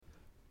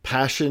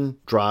Passion,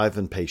 drive,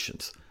 and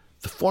patience.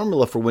 The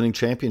formula for winning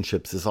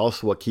championships is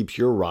also what keeps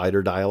your ride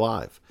or die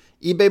alive.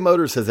 eBay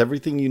Motors has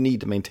everything you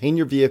need to maintain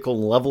your vehicle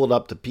and level it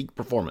up to peak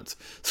performance.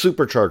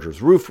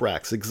 Superchargers, roof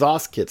racks,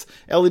 exhaust kits,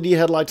 LED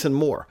headlights, and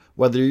more.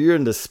 Whether you're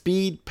into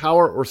speed,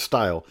 power, or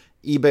style,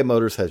 eBay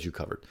Motors has you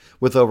covered.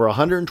 With over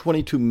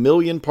 122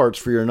 million parts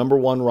for your number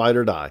one ride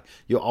or die,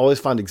 you'll always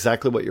find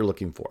exactly what you're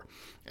looking for.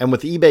 And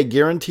with eBay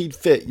Guaranteed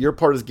Fit, your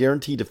part is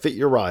guaranteed to fit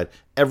your ride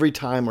every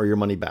time or your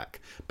money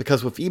back.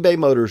 Because with eBay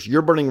Motors,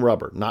 you're burning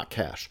rubber, not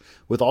cash.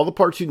 With all the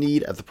parts you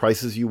need at the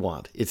prices you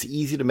want, it's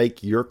easy to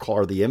make your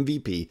car the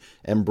MVP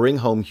and bring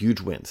home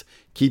huge wins.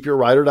 Keep your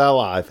ride or die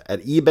alive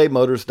at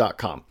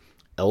ebaymotors.com.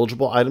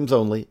 Eligible items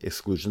only.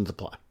 Exclusions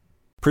apply.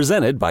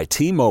 Presented by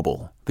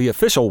T-Mobile, the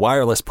official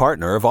wireless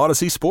partner of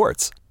Odyssey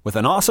Sports. With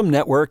an awesome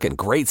network and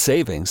great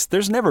savings,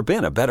 there's never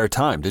been a better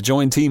time to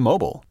join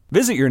T-Mobile.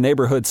 Visit your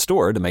neighborhood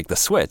store to make the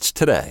switch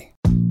today.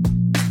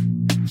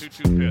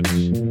 2-2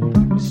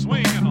 pitch.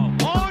 Swing and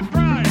a long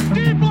drive.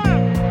 Deep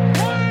left.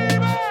 Way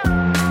back.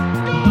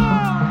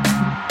 Gone!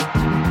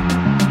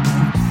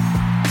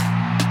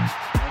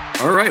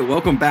 All right,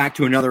 welcome back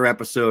to another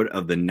episode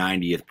of the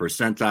 90th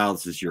Percentile.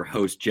 This is your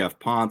host, Jeff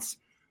Ponce,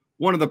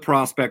 one of the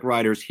prospect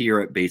writers here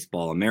at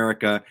Baseball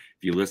America.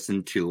 If you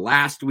listened to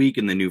last week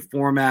in the new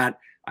format,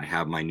 I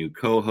have my new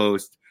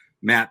co-host,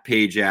 Matt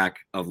Pajak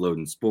of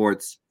Loden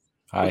Sports.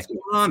 Hi. What's going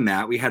on,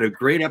 Matt? We had a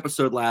great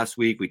episode last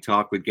week. We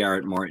talked with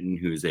Garrett Martin,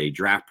 who's a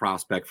draft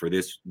prospect for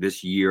this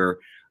year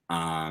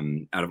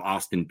out of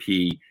Austin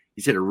P.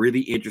 He's had a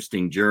really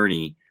interesting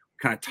journey.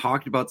 Kind of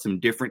talked about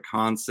some different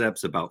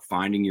concepts about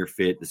finding your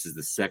fit. This is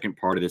the second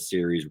part of this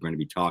series. We're going to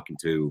be talking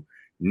to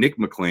Nick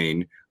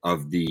McLain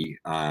of the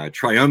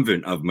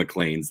triumvirate of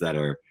McLains that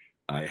are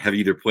have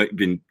either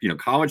been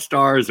college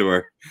stars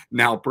or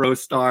now pro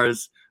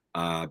stars.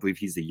 I believe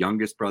he's the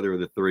youngest brother of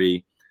the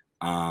three.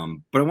 But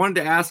I wanted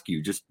to ask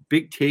you just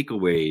big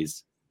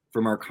takeaways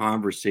from our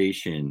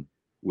conversation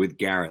with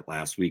Garrett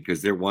last week,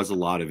 because there was a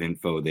lot of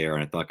info there,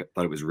 and I thought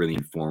it was really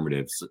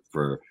informative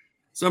for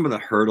some of the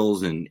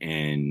hurdles and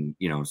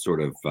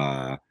sort of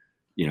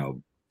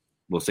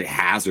we'll say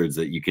hazards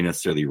that you can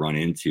necessarily run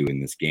into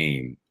in this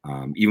game.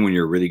 Even when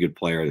you're a really good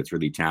player that's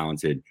really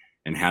talented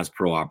and has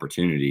pro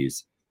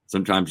opportunities,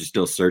 sometimes you're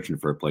still searching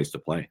for a place to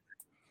play.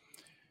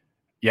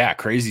 Yeah,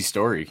 crazy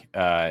story.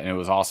 And it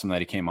was awesome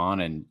that he came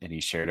on and he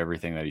shared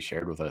everything that he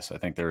shared with us. I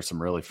think there were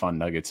some really fun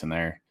nuggets in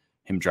there.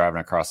 Him driving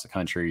across the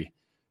country,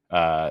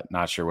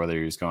 not sure whether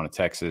he was going to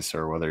Texas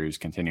or whether he was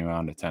continuing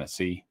on to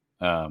Tennessee.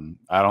 I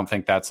don't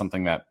think that's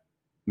something that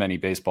many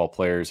baseball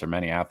players or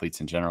many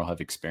athletes in general have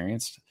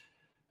experienced,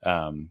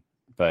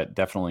 but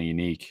definitely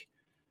unique.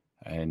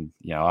 And,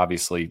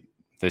 obviously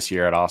this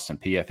year at Austin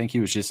P, I think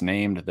he was just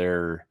named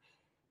their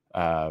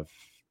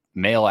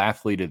male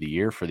athlete of the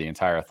year for the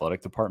entire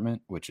athletic department,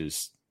 which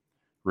is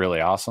really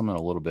awesome and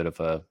a little bit of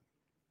a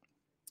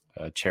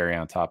cherry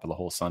on top of the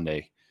whole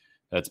Sunday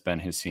that's been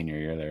his senior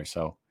year there.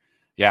 So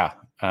yeah,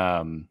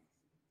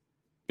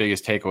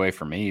 biggest takeaway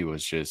for me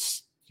was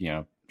just,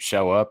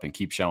 show up and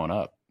keep showing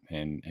up.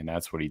 And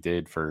that's what he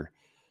did for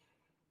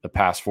the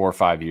past 4 or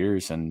 5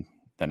 years. And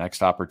the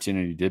next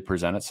opportunity did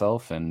present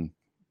itself, and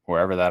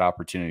wherever that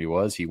opportunity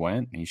was, he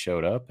went and he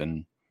showed up,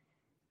 and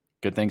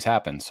good things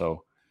happened.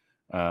 So,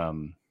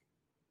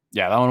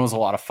 yeah, that one was a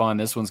lot of fun.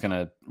 This one's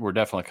we're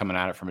definitely coming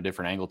at it from a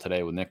different angle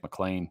today with Nick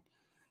McLain.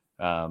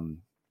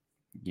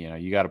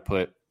 You got to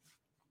put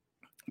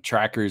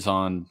trackers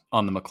on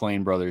the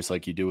McLain brothers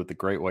like you do with the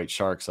great white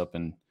sharks up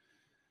in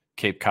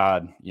Cape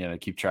Cod, to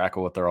keep track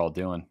of what they're all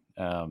doing.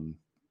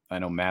 I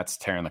know Matt's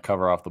tearing the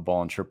cover off the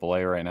ball in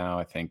AAA right now.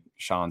 I think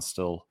Sean's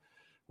still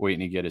waiting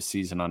to get his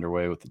season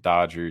underway with the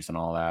Dodgers and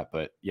all that.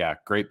 But yeah,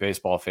 great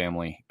baseball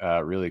family.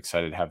 Really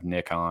excited to have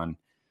Nick on,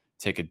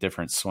 take a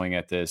different swing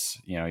at this.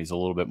 He's a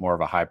little bit more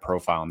of a high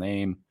profile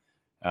name.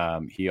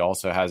 He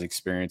also has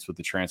experience with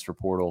the transfer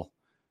portal.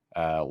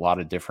 A lot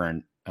of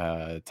different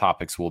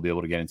topics we'll be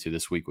able to get into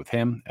this week with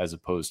him, as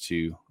opposed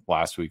to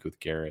last week with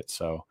Garrett.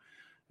 So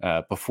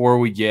before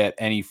we get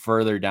any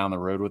further down the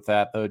road with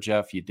that, though,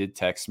 Jeff, you did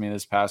text me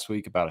this past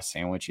week about a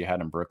sandwich you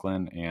had in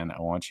Brooklyn, and I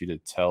want you to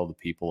tell the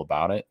people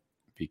about it,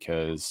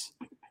 because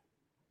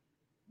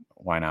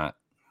why not?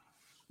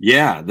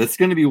 Yeah, that's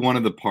going to be one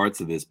of the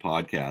parts of this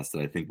podcast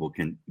that I think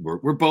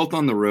we're both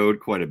on the road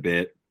quite a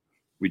bit.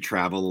 We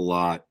travel a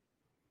lot.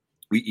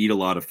 We eat a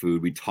lot of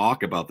food. We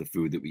talk about the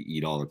food that we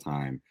eat all the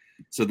time.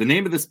 So the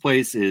name of this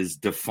place is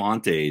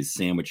DeFonte's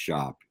Sandwich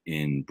Shop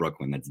in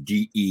Brooklyn. That's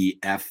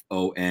DeFontes.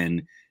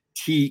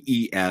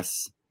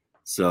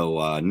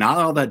 So not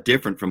all that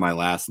different from my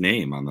last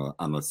name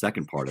on the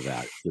second part of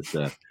that. Just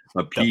a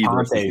P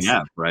versus an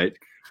F, right?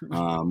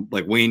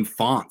 Like Wayne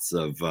Fontes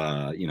of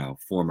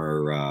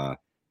former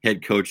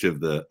head coach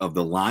of the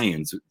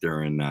Lions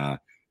during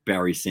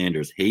Barry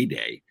Sanders'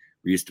 heyday.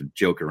 We used to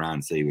joke around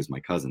and say he was my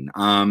cousin.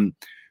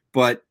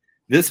 But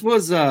this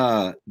was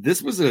a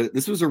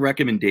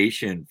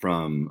recommendation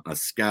from a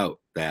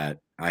scout that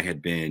I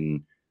had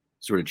been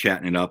sort of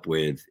chatting it up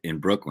with in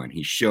Brooklyn.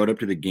 He showed up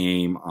to the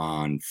game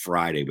on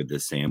Friday with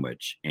this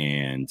sandwich,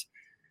 and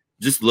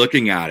just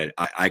looking at it,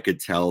 I could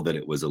tell that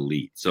it was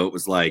elite. So it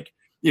was like,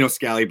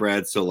 scally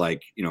bread. So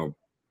like,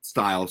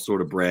 style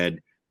sort of bread.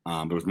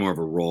 But it was more of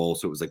a roll.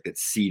 So it was like that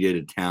seeded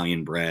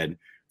Italian bread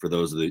for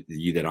those of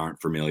you that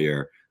aren't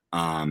familiar.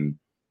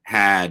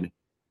 Had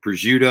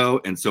prosciutto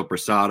and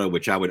soppressata,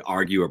 which I would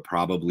argue are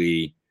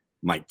probably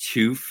my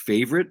two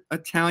favorite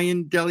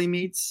Italian deli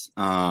meats.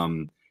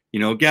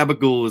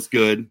 Gabagool is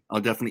good.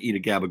 I'll definitely eat a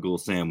gabagool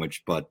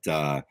sandwich, but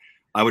I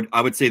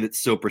would say that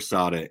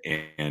soppressata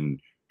and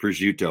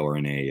prosciutto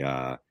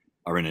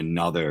are in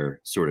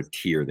another sort of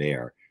tier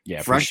there.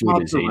 Yeah, fresh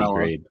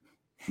mozzarella.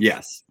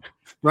 Yes,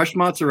 fresh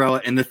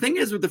mozzarella. And the thing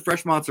is with the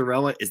fresh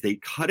mozzarella is they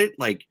cut it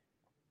like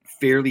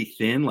fairly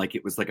thin, like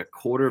it was like a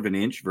quarter of an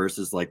inch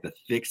versus like the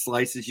thick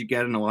slices you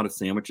get in a lot of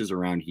sandwiches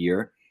around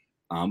here,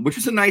 which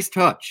is a nice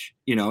touch,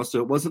 so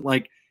it wasn't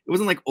like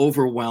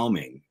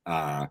overwhelming.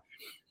 And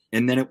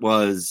then it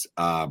was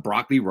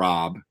broccoli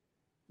rabe,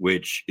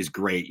 which is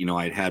great.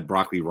 I'd had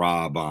broccoli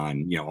rabe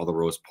on, all the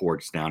roast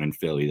porks down in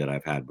Philly that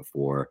I've had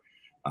before.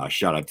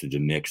 Shout out to the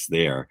Knicks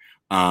there.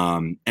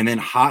 And then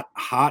hot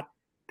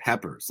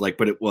peppers,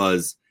 but it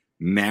was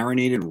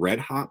marinated red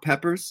hot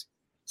peppers.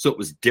 So it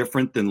was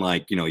different than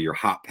like, your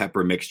hot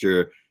pepper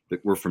mixture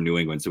that we're from New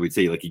England. So we'd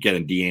say like you get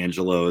a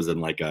D'Angelo's and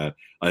like an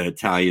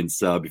Italian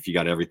sub if you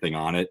got everything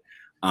on it.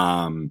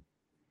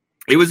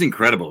 It was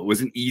incredible. It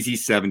was an easy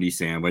 70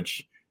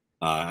 sandwich.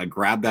 I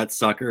grabbed that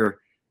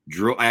sucker.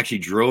 I actually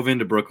drove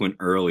into Brooklyn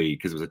early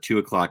because it was a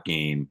 2:00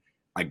 game.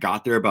 I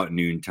got there about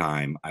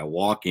noontime. I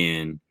walk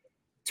in,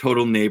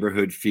 total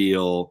neighborhood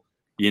feel,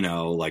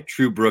 like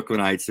true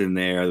Brooklynites in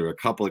there. There were a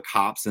couple of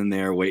cops in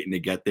there waiting to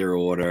get their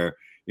order.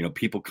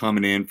 People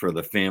coming in for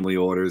the family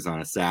orders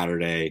on a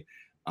Saturday.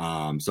 So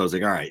I was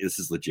like, all right, this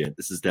is legit.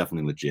 This is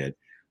definitely legit.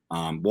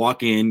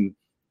 Walk in,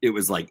 it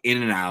was like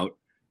in and out.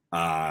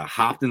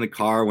 Hopped in the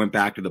car, went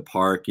back to the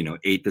park,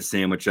 ate the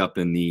sandwich up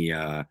in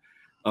the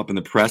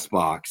press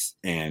box.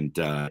 And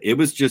it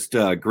was just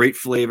great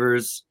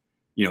flavors,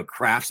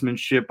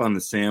 craftsmanship on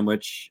the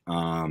sandwich,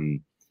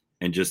 and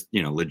just,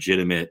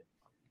 legitimate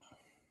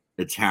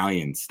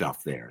Italian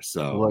stuff there.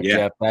 So look,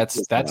 yeah,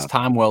 that's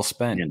time well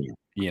spent.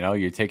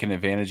 You're taking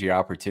advantage of your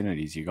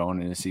opportunities. You're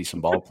going in to see some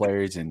ball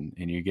players and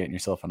you're getting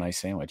yourself a nice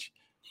sandwich.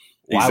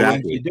 Why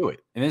wouldn't you do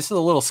it? And this is a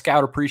little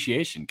scout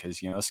appreciation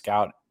because,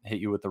 scout hit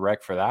you with the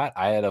rec for that.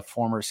 I had a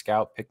former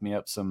scout pick me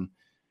up some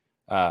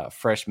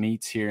fresh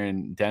meats here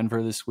in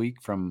Denver this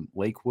week from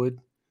Lakewood.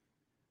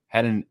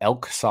 Had an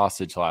elk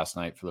sausage last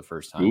night for the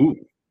first time. Ooh,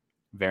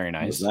 very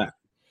nice. What was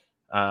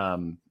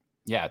that?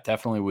 Yeah,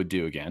 definitely would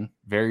do again.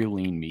 Very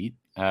lean meat.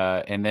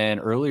 And then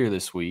earlier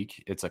this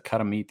week, it's a cut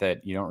of meat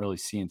that you don't really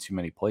see in too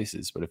many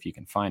places, but if you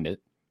can find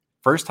it.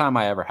 First time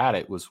I ever had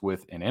it was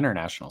with an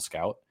international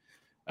scout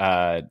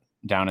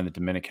down in the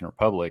Dominican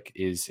Republic,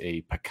 is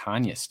a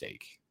picanha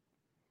steak.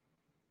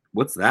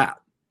 What's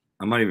that?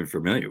 I'm not even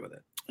familiar with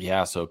it.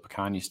 Yeah, so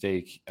picanha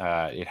steak,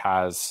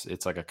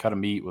 it's like a cut of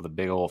meat with a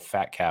big old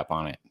fat cap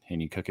on it,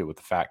 and you cook it with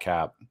the fat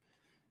cap,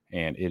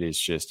 and it is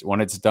just,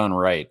 when it's done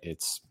right,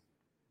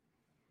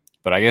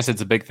 but I guess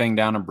it's a big thing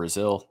down in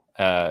Brazil.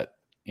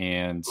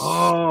 And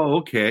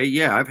okay.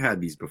 Yeah, I've had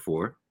these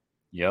before.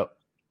 Yep.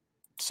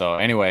 So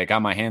anyway, I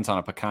got my hands on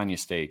a picanha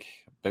steak,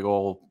 big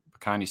old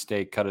picanha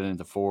steak, cut it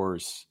into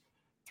fours,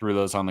 threw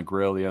those on the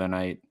grill the other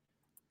night,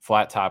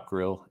 flat top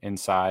grill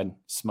inside,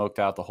 smoked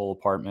out the whole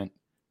apartment.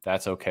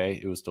 That's okay.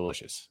 It was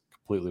delicious.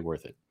 Completely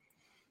worth it.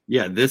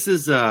 Yeah, this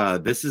is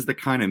the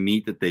kind of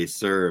meat that they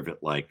serve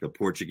at like the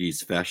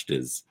Portuguese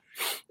festas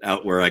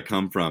out where I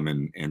come from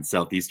in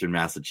southeastern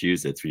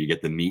Massachusetts, where you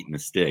get the meat and the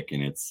stick,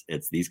 and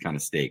it's these kind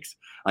of steaks.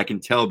 I can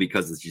tell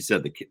because, as you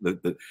said,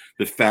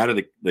 the fat of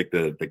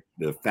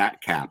the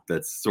fat cap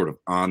that's sort of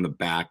on the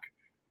back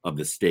of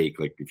the steak,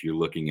 like if you're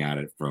looking at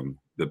it from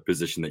the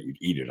position that you'd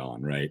eat it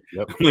on, right?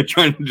 Yep. I'm like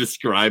trying to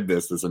describe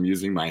this as I'm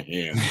using my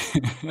hands,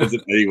 as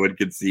if anyone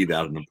could see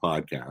that in the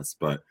podcast.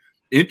 But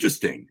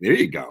interesting. There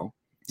you go.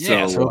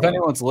 Yeah. So if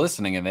anyone's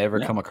listening and they ever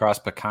come across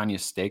picanha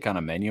steak on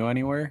a menu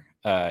anywhere,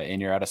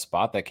 and you're at a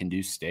spot that can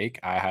do steak,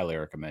 I highly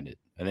recommend it.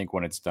 I think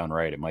when it's done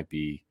right, it might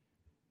be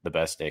the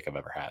best steak I've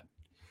ever had.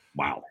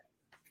 Wow.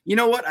 You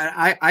know what?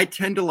 I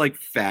tend to like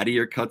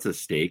fattier cuts of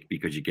steak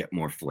because you get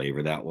more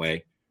flavor that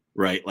way,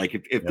 right? Like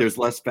if there's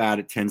less fat,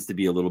 it tends to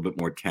be a little bit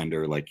more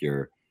tender, like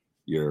your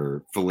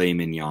filet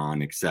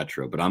mignon,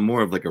 etc. But I'm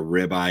more of like a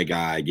ribeye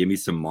guy. Give me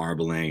some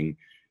marbling,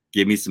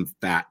 give me some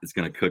fat that's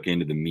going to cook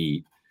into the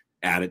meat.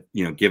 Add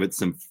it, give it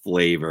some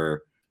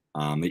flavor.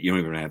 That you don't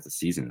even have to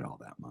season it all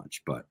that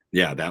much. But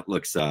yeah, that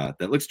looks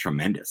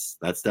tremendous.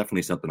 That's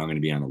definitely something I'm going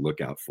to be on the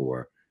lookout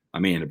for. I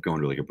may end up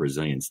going to like a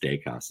Brazilian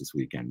steakhouse this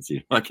weekend and see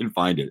if I can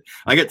find it.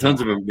 I got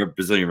tons of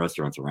Brazilian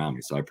restaurants around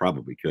me, so I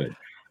probably could.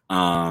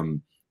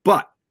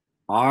 But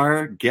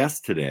our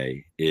guest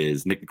today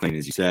is Nick McLain,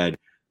 as you said.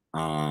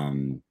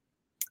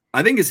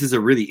 I think this is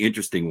a really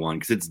interesting one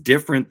because it's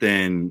different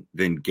than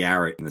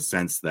Garrett in the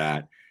sense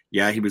that,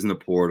 yeah, he was in the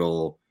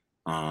portal.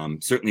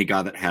 Certainly a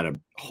guy that had a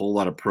whole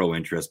lot of pro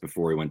interest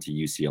before he went to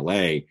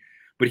UCLA.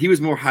 but he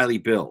was more highly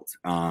built.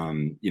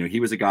 He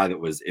was a guy that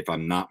was, if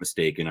I'm not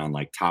mistaken, on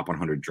like top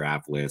 100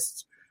 draft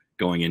lists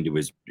going into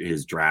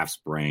his draft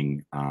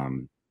spring,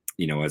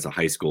 as a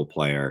high school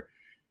player.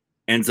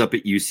 Ends up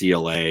at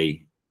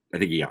UCLA. I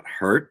think he got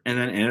hurt and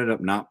then ended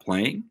up not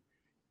playing.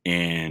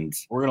 And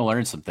we're going to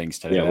learn some things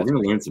today. Yeah, we're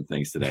going to learn some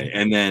things today.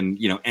 And then,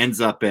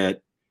 ends up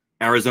at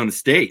Arizona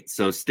State.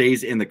 So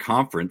stays in the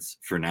conference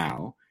for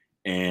now.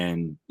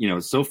 And,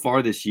 so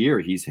far this year,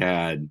 he's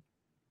had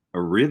a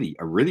really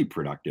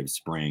productive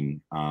spring.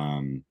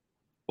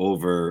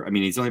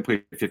 He's only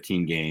played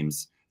 15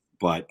 games,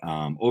 but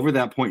over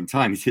that point in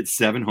time, he's hit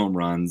 7 home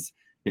runs,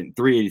 hitting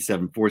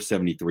 387,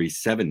 473,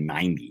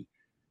 790.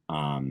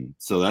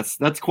 So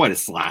that's quite a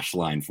slash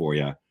line for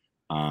you.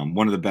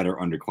 One of the better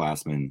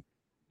underclassmen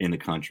in the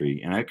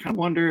country. And I kind of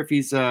wonder if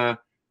I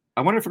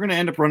wonder if we're going to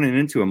end up running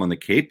into him on the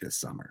Cape this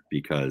summer,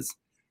 because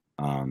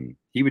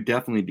he would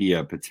definitely be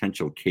a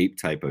potential Cape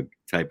type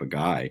of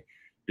guy,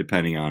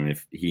 depending on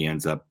if he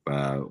ends up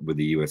with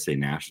the USA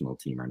national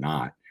team or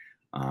not.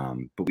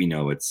 But we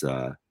know it's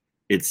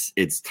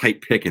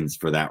tight pickings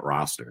for that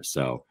roster.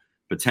 So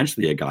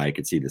potentially a guy I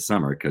could see this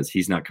summer, because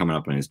he's not coming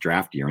up in his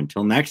draft year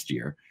until next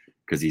year,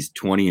 because he's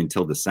 20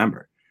 until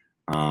December.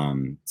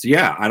 So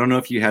yeah, I don't know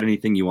if you had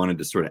anything you wanted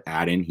to sort of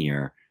add in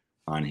here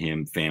on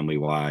him, family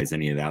wise,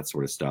 any of that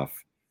sort of stuff.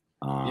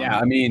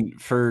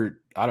 For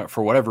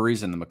whatever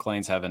reason, the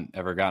McLains haven't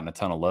ever gotten a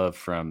ton of love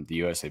from the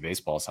USA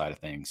baseball side of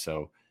things.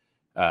 So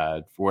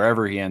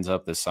wherever he ends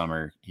up this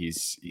summer,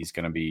 he's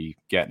going to be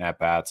getting at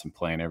bats and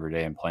playing every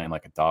day and playing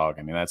like a dog.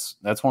 I mean,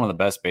 that's one of the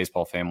best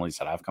baseball families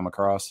that I've come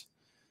across.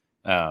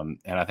 And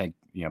I think,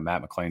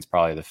 Matt McLain's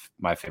probably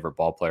my favorite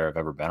ball player I've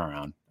ever been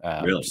around.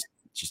 Really?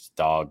 Just a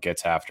dog,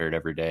 gets after it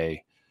every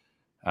day.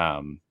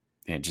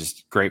 And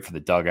just great for the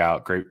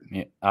dugout. Great.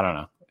 I don't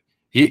know.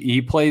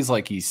 He plays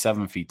like he's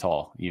 7 feet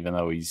tall, even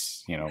though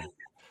he's,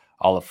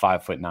 all of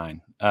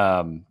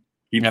 5'9".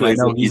 He plays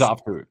like he's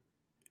off to it.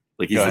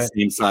 Like he's the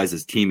same size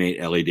as teammate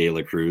Ellie De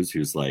La Cruz,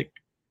 who's like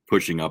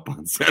pushing up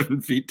on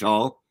 7 feet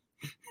tall.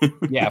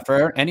 Yeah,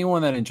 for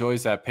anyone that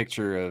enjoys that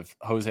picture of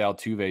Jose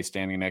Altuve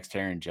standing next to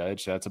Aaron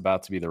Judge, that's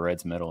about to be the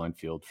Reds' middle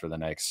infield for the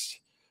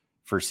next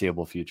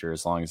foreseeable future,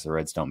 as long as the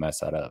Reds don't mess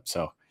that up.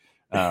 So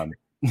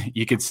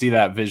you could see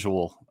that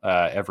visual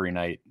every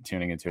night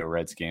tuning into a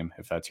Reds game,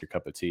 if that's your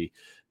cup of tea.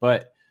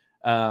 But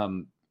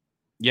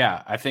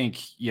I think,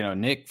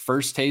 Nick,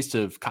 first taste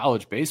of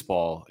college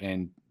baseball,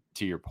 and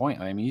to your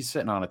point, I mean, he's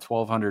sitting on a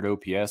 1,200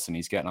 OPS and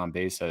he's getting on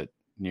base at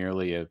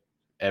nearly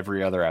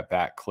every other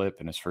at-bat clip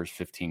in his first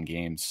 15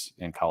 games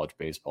in college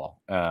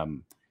baseball.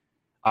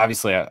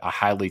 Obviously, a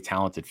highly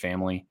talented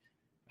family.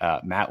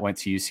 Matt went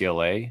to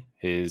UCLA.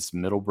 His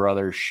middle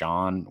brother,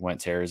 Sean, went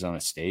to Arizona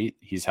State.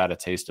 He's had a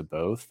taste of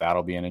both.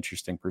 That'll be an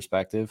interesting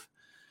perspective.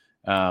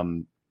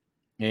 And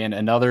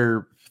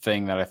another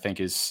thing that I think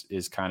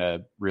is kind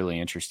of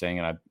really interesting,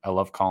 and I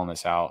love calling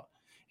this out,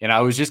 and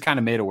I was just kind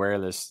of made aware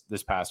of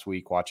this past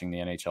week watching the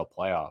NHL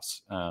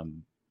playoffs.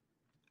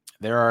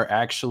 There are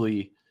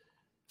actually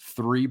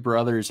 3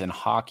 brothers in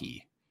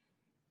hockey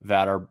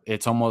that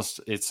it's almost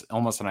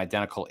an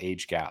identical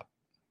age gap,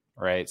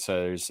 right? So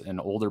there's an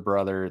older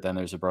brother, then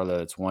there's a brother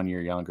that's 1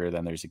 year younger,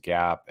 then there's a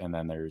gap, and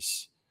then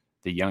there's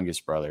the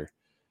youngest brother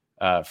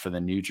for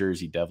the New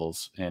Jersey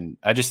Devils. And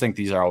I just think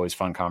these are always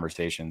fun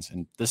conversations.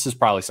 And this is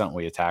probably something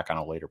we attack on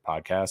a later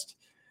podcast.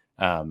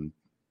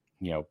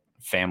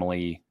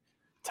 Family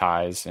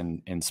ties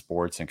in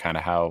sports and kind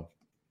of how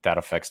that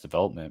affects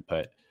development.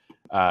 But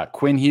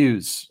Quinn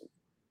Hughes,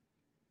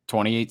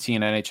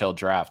 2018 NHL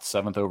draft,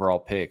 7th overall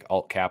pick,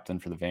 alt captain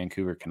for the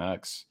Vancouver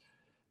Canucks.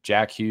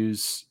 Jack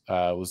Hughes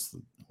was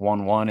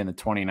 1-1 in the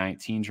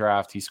 2019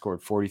 draft. He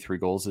scored 43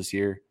 goals this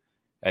year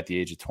at the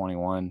age of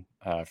 21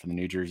 for the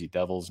New Jersey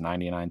Devils,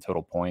 99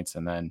 total points.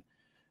 And then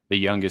the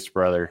youngest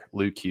brother,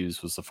 Luke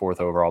Hughes, was the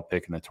 4th overall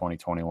pick in the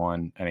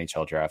 2021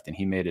 NHL draft, and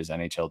he made his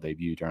NHL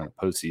debut during the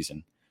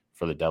postseason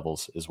for the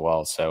Devils as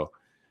well. So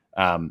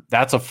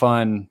that's a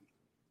fun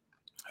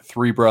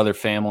 3-brother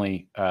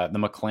family. The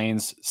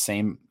McLains,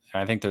 same.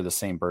 I think they're the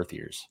same birth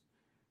years,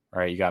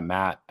 right? You got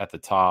Matt at the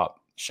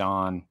top,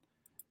 Sean,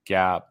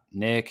 Gap,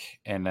 Nick,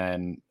 and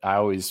then I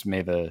always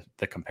made the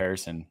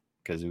comparison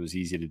because it was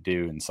easy to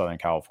do in Southern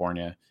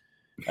California.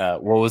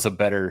 What was a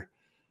better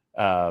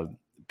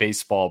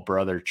baseball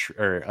brother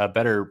or a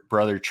better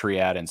brother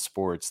triad in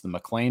sports, the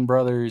McLain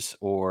brothers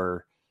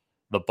or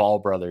the Ball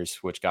brothers,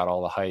 which got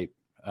all the hype,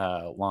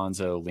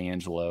 Lonzo,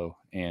 LiAngelo,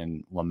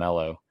 and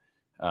LaMelo.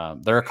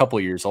 They're a couple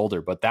years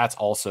older, but that's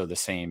also the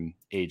same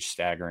age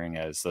staggering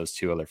as those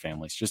 2 other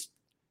families. Just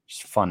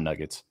fun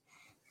nuggets.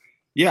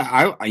 Yeah,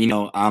 I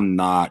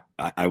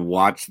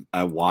watch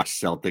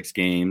Celtics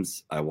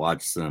games. I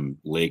watch some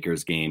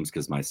Lakers games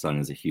because my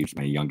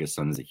youngest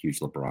son is a huge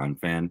LeBron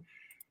fan.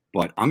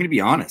 But I'm going to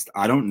be honest,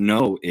 I don't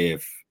know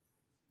if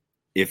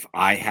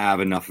I have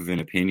enough of an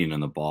opinion on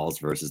the Balls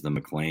versus the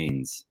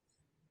McLains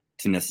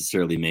to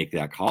necessarily make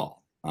that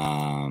call.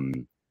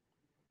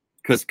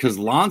 Because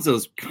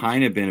Lonzo's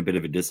kind of been a bit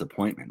of a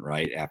disappointment,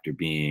 right? After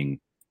being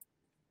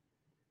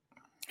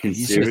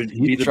considered to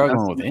be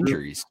struggling with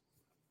injuries.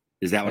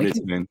 Is that what it's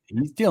been?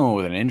 He's dealing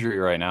with an injury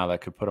right now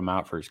that could put him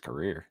out for his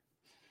career.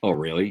 Oh,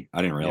 really?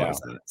 I didn't realize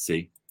that.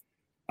 See,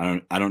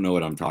 I don't know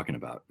what I'm talking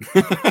about.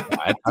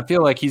 I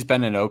feel like he's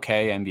been an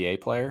okay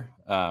NBA player.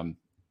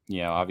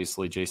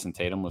 Obviously Jason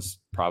Tatum was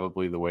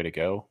probably the way to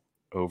go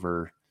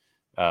over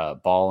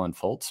Ball and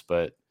Fultz,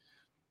 but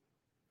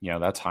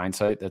that's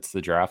hindsight. That's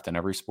the draft in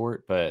every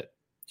sport. But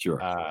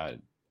sure,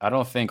 I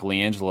don't think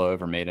LiAngelo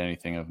ever made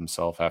anything of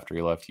himself after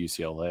he left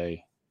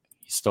UCLA.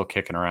 He's still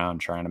kicking around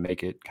trying to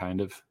make it,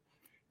 kind of.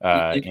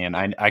 And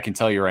I can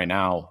tell you right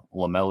now,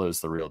 LaMelo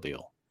is the real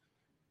deal.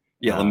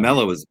 Yeah,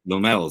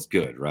 LaMelo is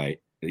good, right?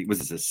 Was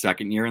this his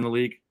second year in the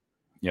league?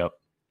 Yep.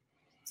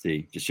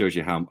 See, just shows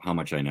you how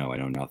much I know. I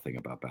know nothing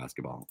about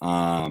basketball.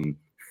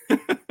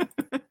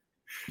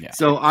 Yeah.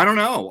 So I don't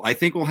know. I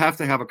think we'll have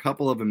to have a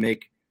couple of them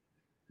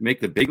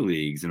make the big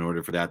leagues in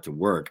order for that to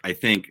work. I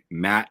think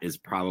Matt is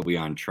probably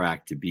on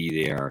track to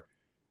be there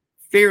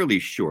fairly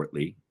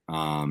shortly.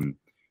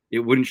 It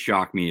wouldn't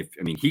shock me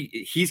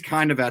he's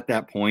kind of at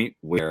that point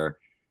where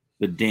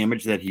the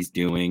damage that he's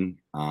doing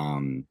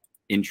in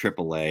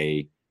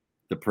AAA,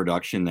 the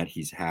production that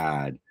he's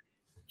had,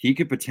 he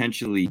could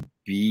potentially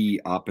be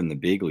up in the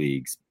big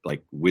leagues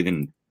like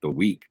within the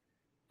week.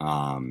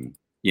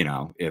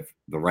 If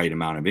the right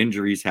amount of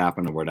injuries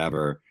happen or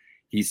whatever,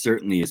 he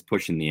certainly is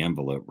pushing the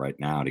envelope right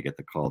now to get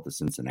the call to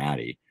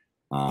Cincinnati.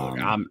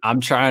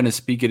 I'm trying to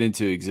speak it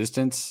into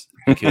existence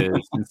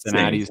because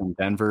Cincinnati's in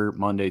Denver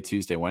Monday,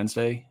 Tuesday,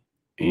 Wednesday,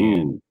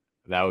 and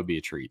that would be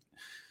a treat.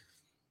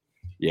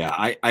 Yeah,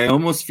 I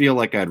almost feel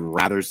like I'd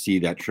rather see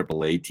that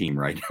AAA team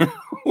right now.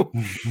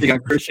 They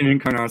got Christian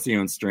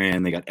Encarnacion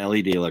Strand. They got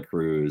Ellie De La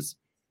Cruz,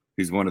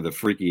 who's one of the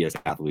freakiest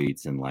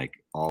athletes in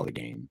like all the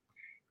game.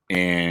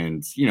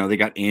 And, they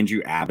got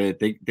Andrew Abbott.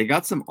 They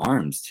got some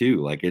arms too.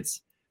 Like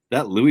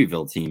that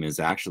Louisville team is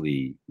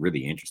actually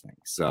really interesting.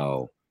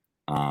 So,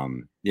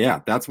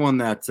 that's one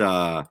that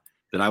I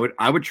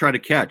would try to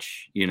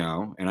catch,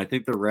 and I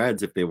think the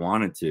Reds, if they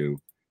wanted to,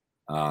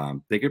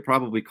 they could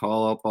probably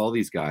call up all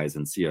these guys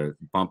and see a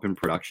bump in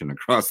production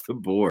across the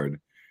board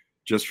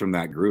just from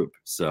that group.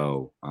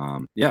 So,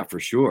 for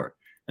sure.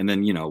 And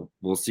then,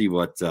 we'll see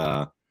what,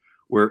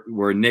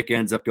 where Nick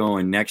ends up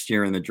going next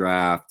year in the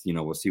draft.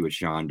 We'll see what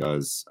Sean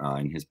does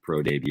in his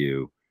pro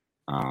debut.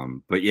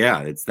 But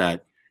it's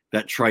that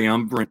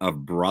triumvirate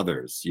of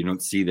brothers. You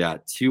don't see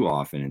that too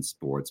often in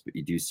sports, but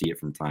you do see it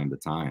from time to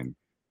time.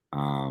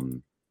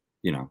 It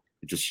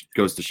just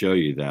goes to show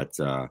you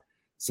that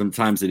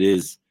sometimes it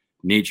is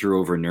nature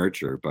over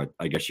nurture, but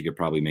I guess you could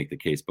probably make the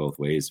case both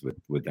ways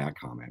with that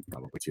comment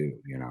probably too,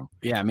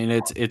 Yeah, I mean,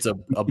 it's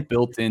a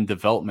built-in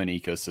development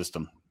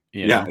ecosystem.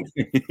 Yeah.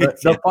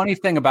 The funny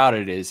thing about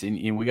it is,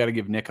 and we got to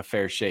give Nick a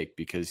fair shake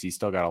because he's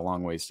still got a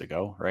long ways to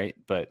go, right?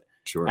 But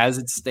sure, as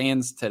it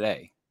stands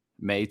today,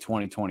 May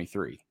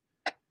 2023,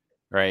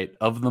 right,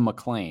 of the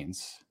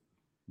McLains,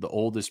 the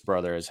oldest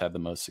brother has had the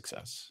most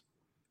success.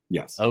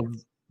 Yes.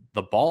 Of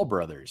the Ball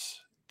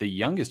brothers, the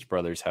youngest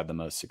brothers had the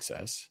most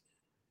success.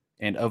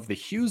 And of the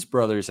Hughes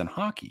brothers in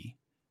hockey,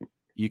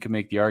 you can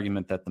make the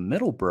argument that the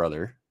middle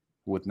brother,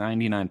 with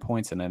 99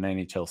 points in an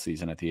NHL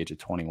season at the age of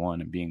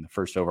 21 and being the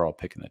first overall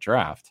pick in the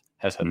draft,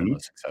 has had the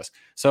most success.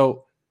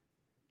 So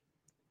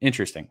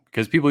interesting,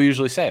 because people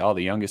usually say, oh,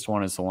 the youngest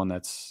one is the one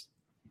that's,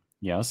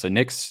 so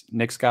Nick's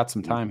got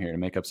some time here to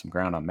make up some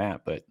ground on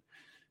Matt, but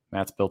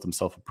Matt's built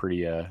himself a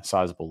pretty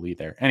sizable lead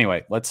there.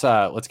 Anyway, let's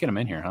get him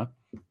in here, huh?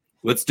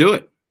 Let's do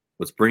it.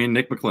 Let's bring in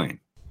Nick McLain.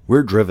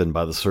 We're driven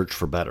by the search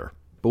for better.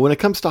 But when it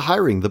comes to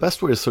hiring, the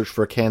best way to search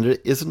for a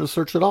candidate isn't to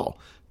search at all.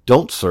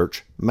 Don't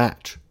search,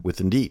 match with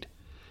Indeed.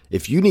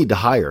 If you need to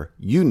hire,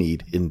 you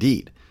need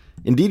Indeed.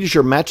 Indeed is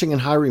your matching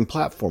and hiring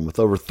platform with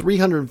over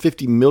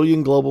 350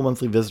 million global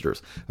monthly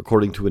visitors,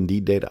 according to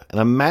Indeed data, and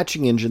a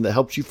matching engine that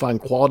helps you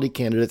find quality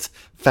candidates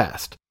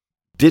fast.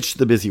 Ditch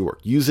the busy work.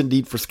 Use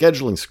Indeed for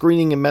scheduling,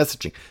 screening, and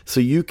messaging so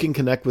you can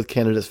connect with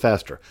candidates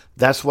faster.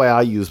 That's why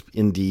I use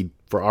Indeed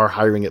for our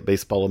hiring at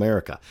Baseball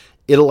America.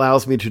 It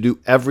allows me to do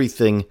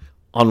everything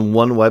on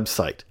one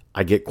website.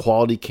 I get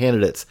quality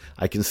candidates.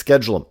 I can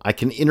schedule them. I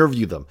can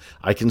interview them.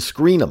 I can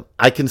screen them.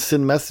 I can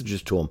send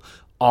messages to them,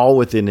 all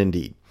within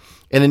Indeed.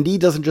 And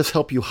Indeed doesn't just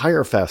help you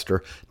hire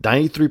faster.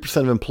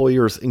 93% of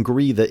employers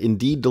agree that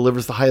Indeed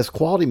delivers the highest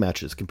quality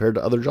matches compared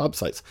to other job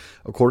sites,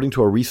 according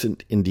to a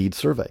recent Indeed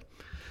survey.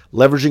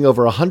 Leveraging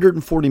over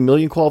 140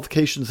 million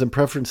qualifications and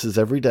preferences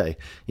every day,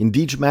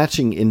 Indeed's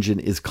matching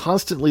engine is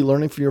constantly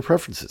learning from your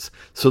preferences.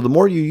 So the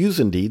more you use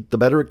Indeed, the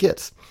better it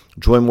gets.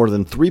 Join more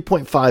than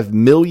 3.5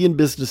 million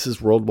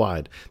businesses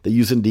worldwide that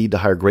use Indeed to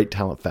hire great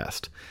talent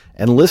fast.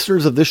 And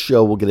listeners of this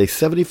show will get a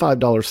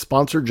 $75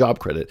 sponsored job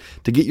credit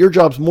to get your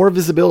jobs more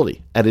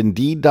visibility at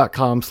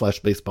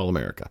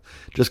Indeed.com/BaseballAmerica.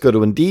 Just go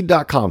to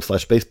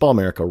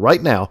Indeed.com/BaseballAmerica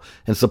right now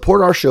and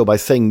support our show by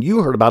saying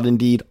you heard about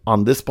Indeed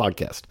on this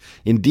podcast.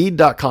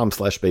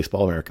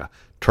 Indeed.com/BaseballAmerica.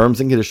 Terms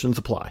and conditions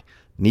apply.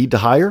 Need to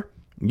hire?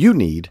 You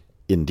need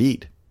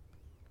Indeed.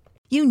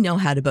 You know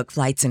how to book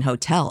flights and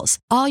hotels.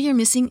 All you're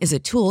missing is a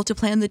tool to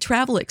plan the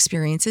travel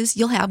experiences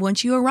you'll have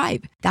once you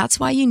arrive. That's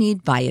why you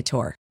need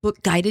Viator.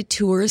 Book guided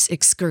tours,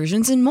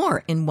 excursions, and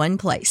more in one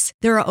place.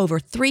 There are over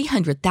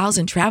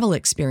 300,000 travel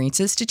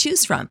experiences to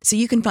choose from, so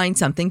you can find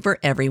something for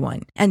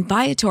everyone. And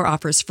Viator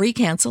offers free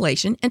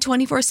cancellation and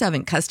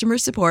 24/7 customer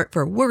support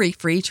for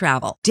worry-free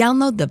travel.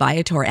 Download the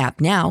Viator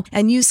app now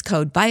and use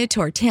code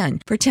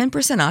Viator10 for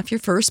 10% off your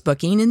first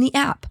booking in the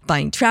app.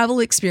 Find travel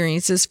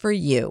experiences for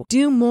you.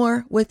 Do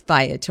more with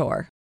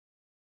Viator.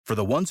 For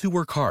the ones who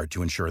work hard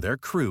to ensure their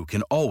crew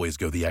can always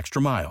go the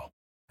extra mile,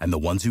 and the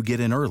ones who get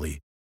in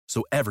early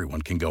so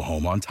everyone can go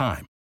home on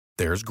time,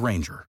 there's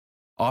Grainger,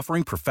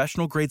 offering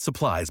professional-grade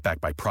supplies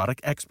backed by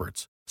product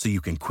experts so you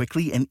can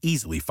quickly and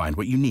easily find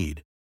what you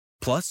need.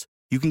 Plus,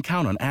 you can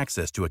count on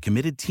access to a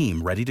committed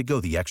team ready to go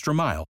the extra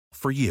mile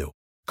for you.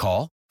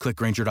 Call, click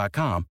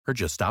Grainger.com, or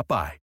just stop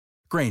by.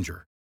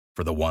 Grainger,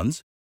 for the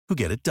ones who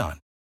get it done.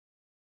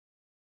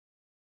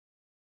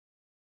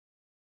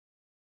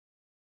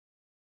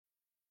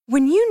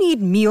 When you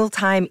need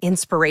mealtime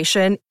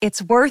inspiration,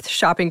 it's worth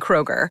shopping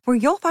Kroger, where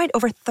you'll find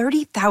over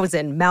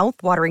 30,000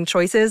 mouth-watering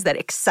choices that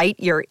excite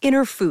your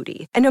inner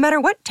foodie. And no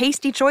matter what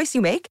tasty choice you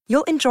make,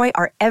 you'll enjoy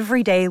our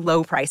everyday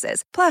low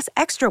prices, plus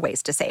extra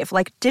ways to save,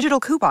 like digital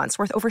coupons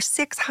worth over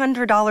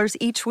 $600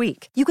 each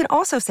week. You can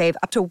also save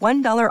up to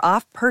 $1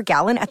 off per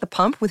gallon at the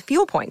pump with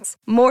fuel points.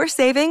 More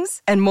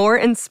savings and more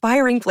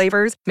inspiring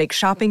flavors make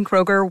shopping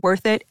Kroger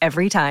worth it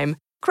every time.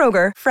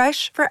 Kroger,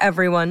 fresh for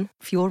everyone.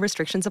 Fuel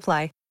restrictions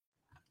apply.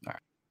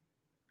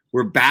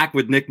 We're back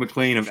with Nick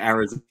McLain of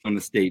Arizona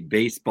State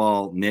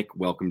Baseball. Nick,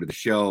 welcome to the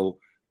show.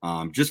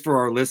 Just for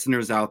our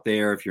listeners out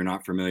there, if you're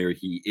not familiar,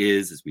 he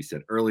is, as we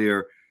said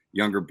earlier,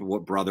 younger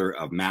brother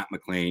of Matt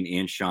McLain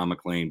and Sean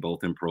McLain,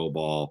 both in pro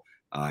ball.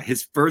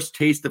 His first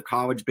taste of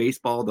college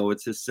baseball, though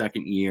it's his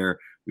second year.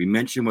 We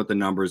mentioned what the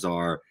numbers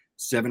are: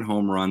 7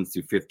 home runs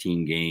through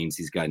 15 games.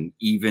 He's got an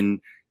even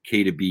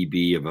K to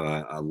BB of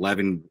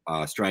 11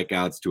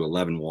 strikeouts to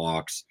 11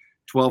 walks,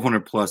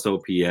 1,200 plus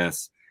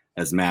OPS,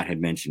 as Matt had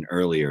mentioned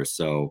earlier.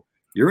 So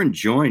you're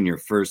enjoying your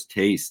first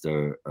taste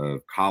of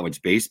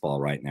college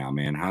baseball right now,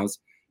 man. How's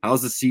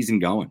the season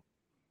going?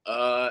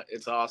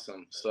 It's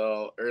awesome.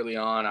 So early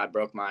on, I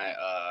broke my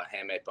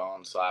hamate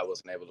bone, so I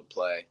wasn't able to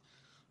play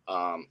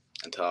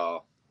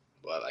until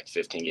like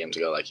 15 games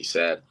ago, like you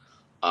said.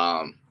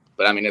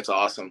 But I mean, it's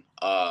awesome.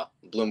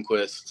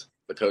 Bloomquist,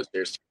 the coach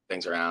here,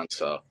 things around.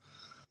 So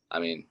I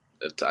mean,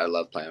 I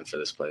love playing for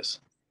this place.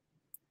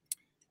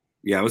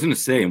 Yeah, I was going to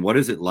say, and what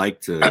is it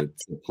like to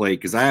play?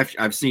 Because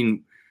I've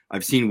seen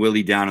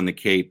Willie down in the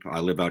Cape.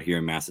 I live out here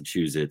in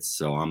Massachusetts,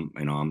 so I'm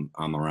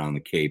around the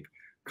Cape,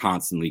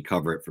 constantly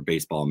cover it for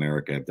Baseball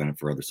America. I've done it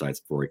for other sites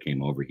before he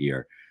came over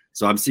here.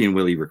 So I'm seeing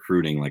Willie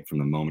recruiting like from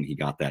the moment he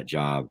got that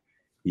job.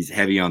 He's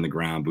heavy on the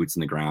ground, boots in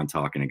the ground,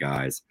 talking to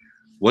guys.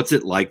 What's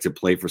it like to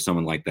play for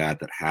someone like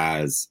that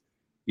has,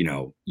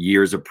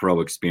 years of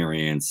pro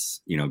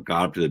experience,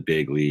 got up to the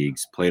big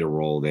leagues, played a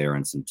role there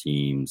in some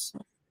teams?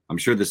 I'm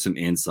sure there's some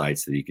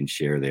insights that he can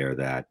share there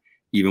that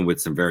even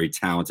with some very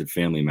talented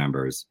family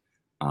members,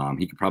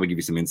 he could probably give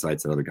you some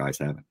insights that other guys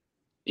haven't.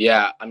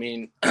 Yeah, I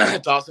mean,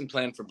 it's awesome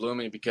playing for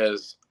Bloomy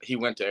because he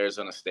went to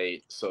Arizona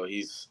State, so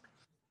he's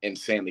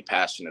insanely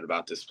passionate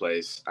about this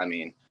place. I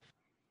mean,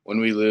 when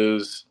we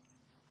lose,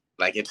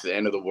 like, it's the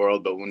end of the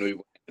world, but when we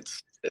win,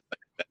 it's like the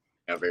best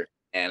thing ever.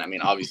 And I mean,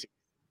 obviously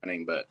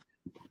winning, but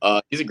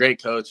he's a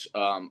great coach.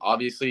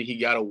 Obviously, he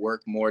got to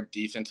work more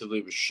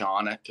defensively with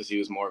Sean because he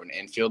was more of an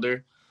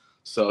infielder.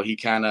 So he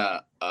kind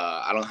of,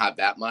 I don't have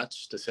that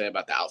much to say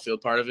about the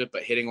outfield part of it,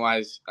 but hitting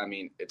wise, I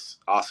mean, it's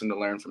awesome to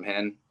learn from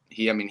him.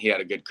 He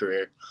had a good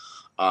career.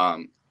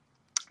 One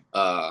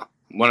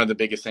of the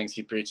biggest things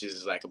he preaches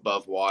is like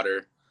above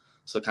water.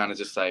 So kind of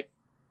just like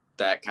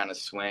that kind of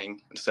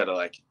swing instead of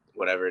like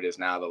whatever it is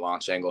now, the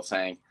launch angle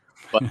thing.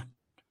 But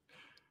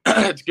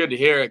it's good to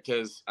hear it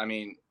because I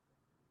mean,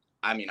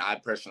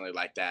 I personally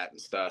like that and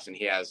stuff. And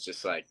he has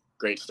just like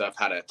great stuff,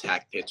 how to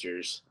attack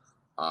pitchers.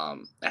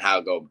 And how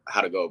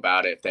to go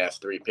about it. If they have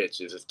 3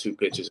 pitches, if 2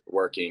 pitches are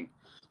working,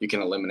 you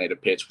can eliminate a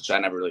pitch, which I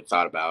never really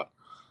thought about.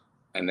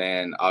 And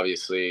then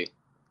obviously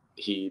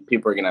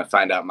people are going to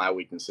find out my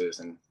weaknesses,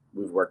 and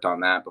we've worked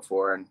on that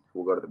before, and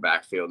we'll go to the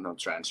backfield and they'll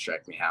try and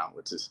strike me out,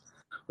 which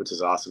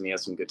is awesome. He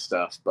has some good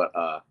stuff, but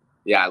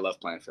yeah, I love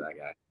playing for that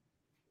guy.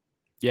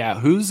 Yeah.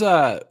 Who's,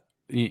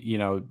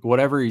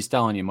 whatever he's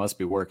telling you must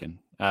be working.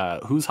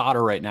 Who's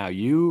hotter right now,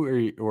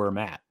 you or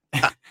Matt?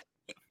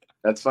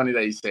 That's funny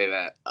that you say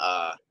that.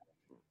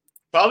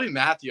 Probably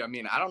Matthew. I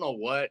mean, I don't know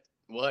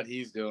what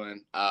he's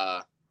doing.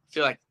 I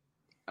feel like,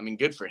 I mean,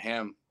 good for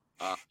him.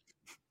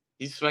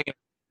 He's swinging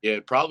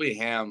good. Probably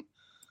him.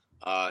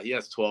 He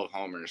has 12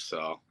 homers,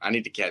 so I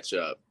need to catch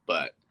up.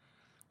 But,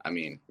 I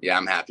mean, yeah,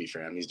 I'm happy for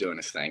him. He's doing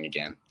his thing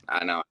again.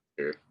 I know.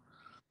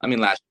 I mean,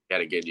 last year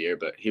he had a good year,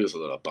 but he was a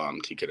little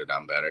bummed. He could have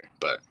done better,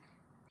 but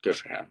good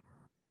for him.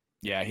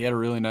 Yeah, he had a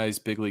really nice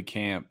big league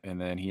camp, and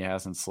then he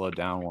hasn't slowed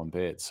down one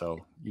bit. So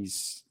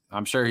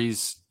I'm sure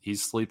he's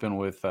sleeping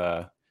with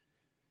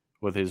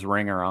his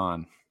ringer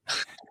on.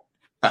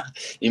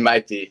 He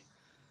might be.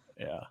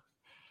 Yeah.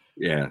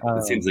 Yeah.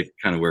 It seems like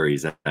kind of where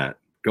he's at.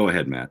 Go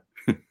ahead, Matt.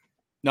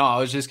 No, I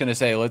was just gonna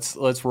say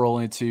let's roll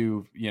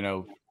into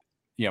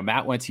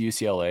Matt went to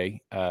UCLA.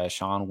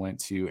 Sean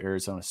went to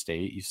Arizona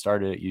State. You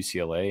started at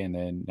UCLA, and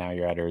then now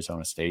you're at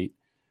Arizona State.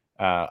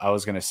 I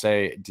was gonna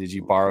say, did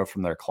you borrow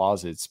from their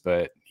closets?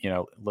 But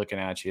looking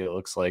at you, it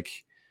looks like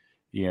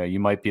you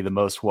might be the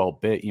most well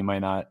built. You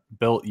might not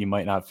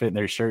fit in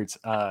their shirts.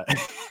 No,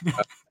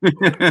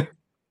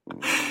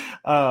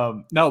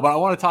 but I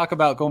want to talk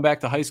about going back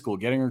to high school,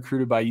 getting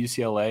recruited by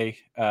UCLA.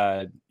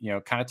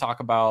 Kind of talk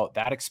about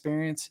that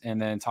experience,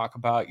 and then talk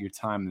about your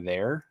time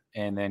there,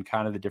 and then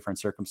kind of the different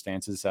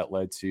circumstances that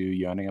led to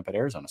you ending up at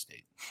Arizona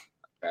State.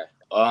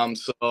 Okay.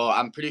 So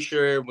I'm pretty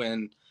sure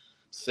when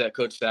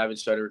Coach Savage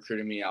started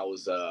recruiting me, I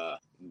was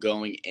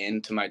going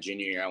into my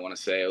junior year. I want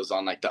to say it was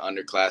on like the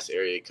underclass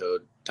area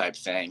code type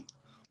thing,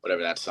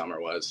 whatever that summer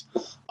was.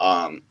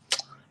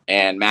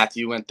 And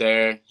Matthew went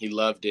there. He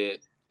loved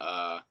it.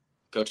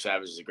 Coach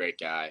Savage is a great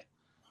guy.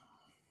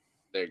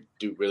 They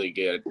do really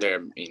good.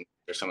 They're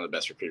some of the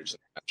best recruiters in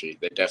the country.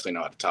 They definitely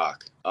know how to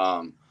talk.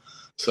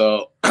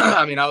 So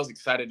I was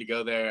excited to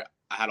go there.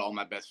 I had all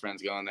my best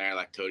friends going there,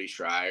 like Cody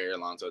Schreier,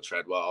 Alonzo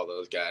Treadwell, all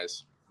those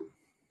guys.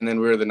 And then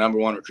we were the number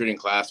one recruiting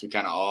class. We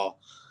kind of all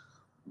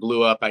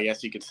blew up, I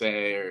guess you could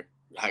say, or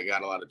I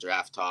got a lot of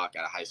draft talk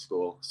out of high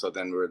school. So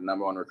then we were the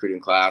number one recruiting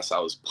class. I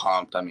was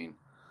pumped.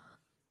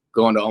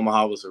 Going to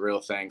Omaha was a real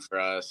thing for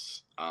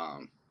us.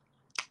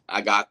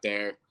 I got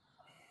there.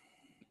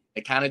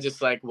 It kind of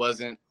just like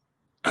wasn't,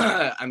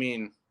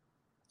 I'm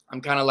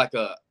kind of like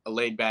a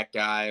laid back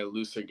guy, a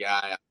looser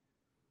guy.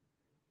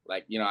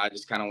 Like, I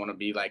just kind of want to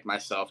be like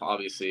myself.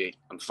 Obviously,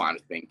 I'm fine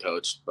with being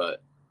coached,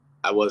 but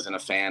I wasn't a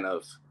fan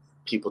of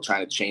people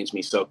trying to change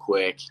me so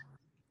quick.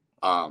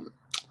 And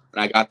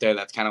I got there,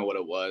 that's kind of what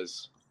it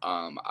was.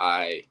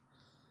 I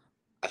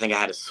think I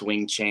had a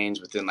swing change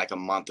within like a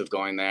month of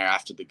going there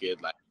after the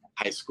good like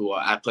high school.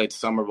 I played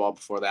summer ball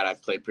before that. I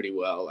played pretty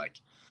well. Like,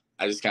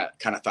 I just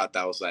kind of thought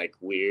that was like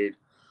weird.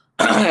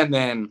 And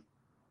then,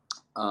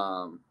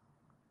 I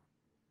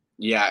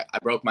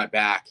broke my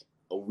back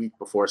a week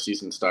before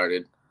season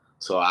started.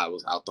 So I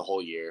was out the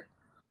whole year.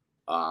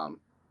 But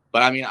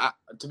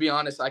to be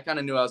honest, I kind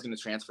of knew I was going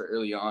to transfer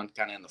early on,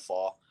 kind of in the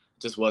fall.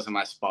 It just wasn't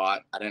my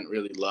spot. I didn't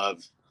really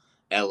love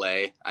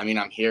LA.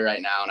 I'm here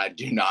right now and I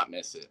do not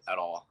miss it at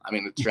all.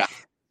 The traffic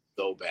is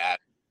so bad.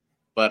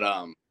 But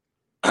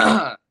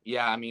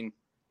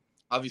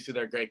obviously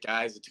they're great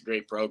guys. It's a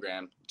great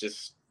program.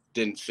 Just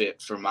didn't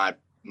fit for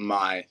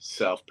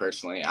myself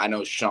personally. I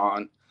know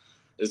Sean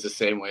is the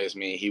same way as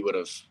me. He would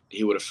have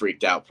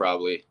freaked out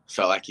probably.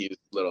 Felt like he was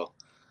a little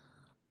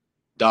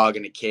dog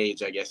in a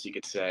cage, I guess you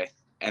could say.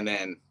 And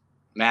then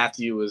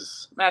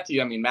Matthew's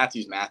Matthew.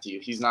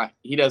 He's not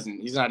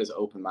as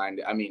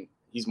open-minded.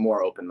 He's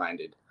more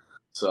open-minded.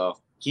 So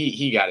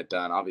he got it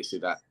done. Obviously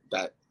that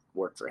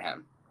worked for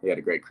him. He had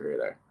a great career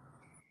there.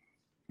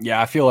 Yeah,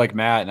 I feel like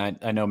Matt, and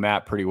I know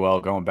Matt pretty well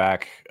going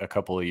back a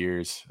couple of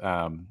years.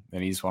 And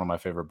he's one of my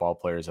favorite ball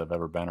players I've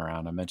ever been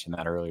around. I mentioned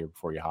that earlier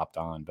before you hopped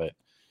on, but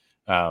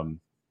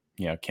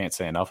can't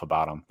say enough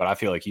about him. But I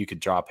feel like you could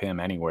drop him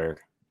anywhere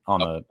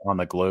on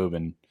the globe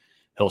and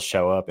he'll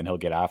show up and he'll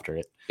get after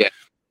it. Yeah,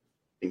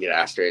 he'll get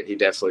after it. He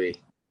definitely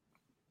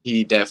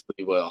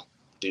will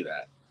do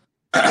that.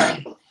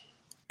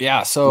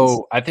 Yeah,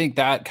 so I think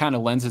that kind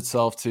of lends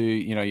itself to,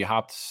 you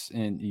hopped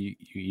in,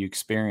 you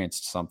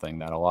experienced something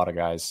that a lot of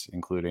guys,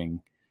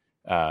 including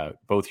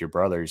both your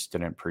brothers,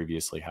 didn't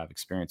previously have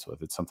experience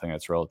with. It's something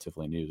that's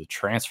relatively new, the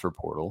transfer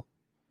portal.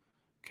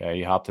 Okay,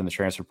 you hopped in the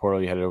transfer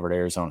portal, you headed over to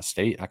Arizona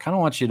State. I kind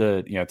of want you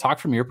to, talk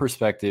from your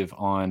perspective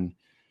on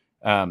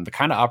the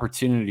kind of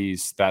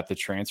opportunities that the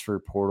transfer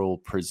portal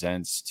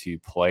presents to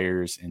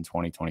players in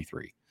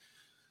 2023.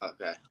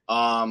 Okay.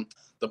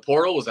 The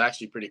portal was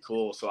actually pretty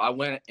cool. So I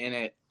went in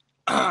it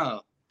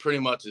pretty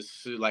much as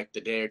soon, like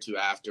the day or two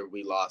after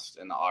we lost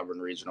in the Auburn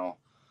regional.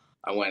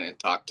 I went and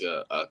talked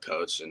to a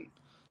coach and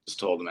just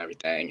told him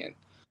everything. And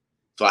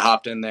so I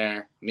hopped in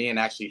there. Me and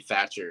actually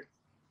Thatcher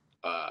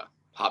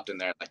hopped in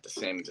there at like the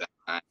same exact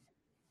time.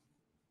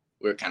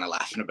 We were kind of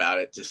laughing about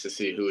it just to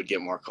see who would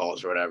get more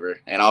calls or whatever.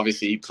 And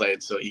obviously he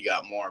played, so he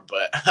got more.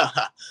 But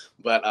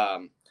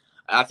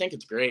I think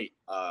it's great.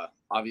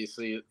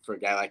 Obviously, for a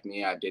guy like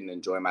me, I didn't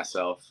enjoy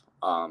myself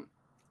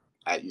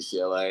at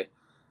UCLA.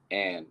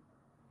 And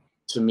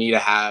to me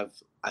I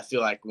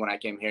feel like when I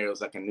came here, it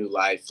was like a new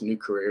life, new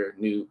career,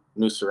 new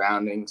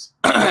surroundings.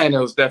 And it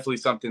was definitely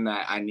something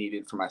that I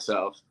needed for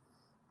myself.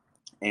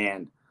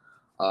 And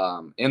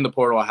in the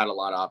portal, I had a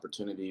lot of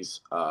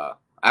opportunities. I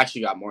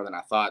actually got more than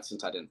I thought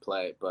since I didn't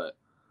play. But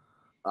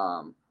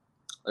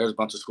there's a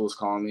bunch of schools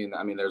calling me.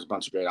 And there's a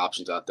bunch of great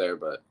options out there.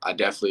 But I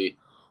definitely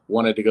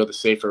wanted to go the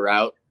safer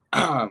route.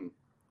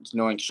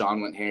 Knowing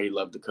Sean went here, he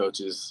loved the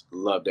coaches,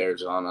 loved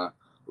Arizona,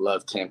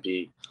 loved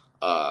Tempe,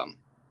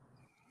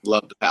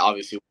 loved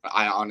obviously.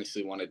 I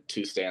honestly wanted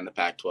to stay in the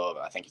Pac-12.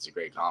 I think it's a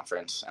great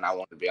conference, and I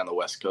wanted to be on the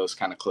West Coast,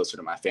 kind of closer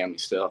to my family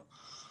still.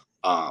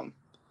 But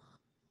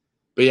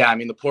yeah,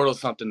 the portal is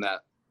something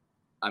that,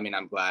 I'm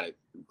glad it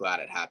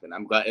happened.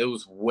 I'm glad it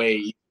was way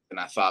easier than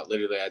I thought.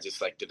 Literally, I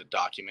just did a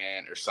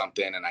document or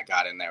something, and I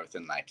got in there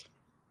within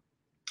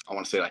I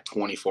want to say like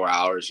 24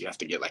 hours. You have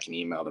to get like an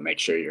email to make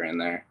sure you're in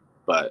there.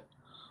 But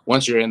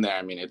once you're in there,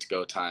 I mean, it's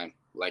go time.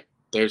 Like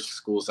there's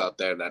schools out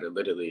there that are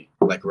literally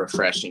like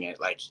refreshing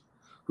it. Like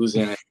who's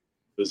in it?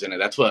 Who's in it?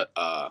 That's what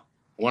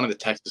one of the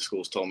Texas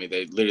schools told me.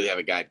 They literally have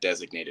a guy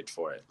designated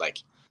for it, like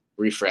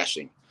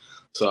refreshing.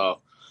 So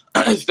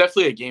it's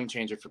definitely a game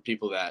changer for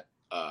people that,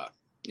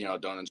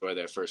 don't enjoy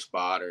their first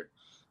spot or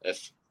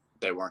if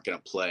they weren't going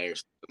to play or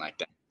something like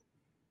that.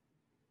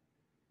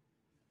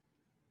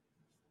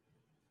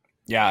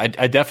 Yeah,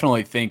 I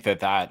definitely think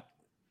that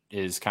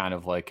is kind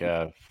of like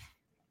it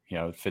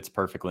fits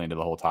perfectly into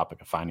the whole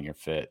topic of finding your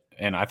fit.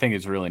 And I think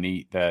it's really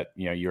neat that,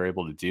 you're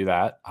able to do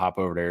that, hop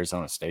over to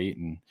Arizona State.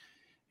 And,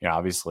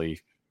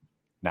 obviously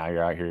now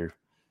you're out here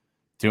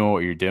doing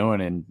what you're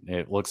doing. And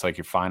it looks like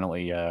you're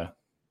finally,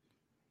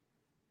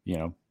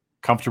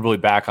 comfortably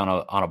back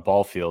on a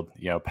ball field,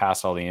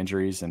 past all the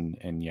injuries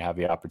and you have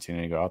the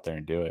opportunity to go out there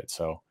and do it.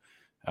 So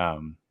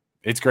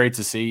it's great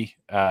to see.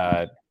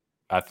 I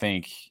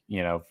think,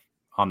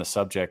 on the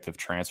subject of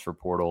transfer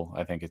portal,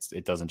 I think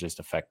it doesn't just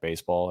affect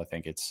baseball. I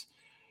think it's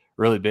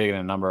really big in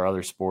a number of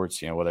other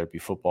sports, whether it be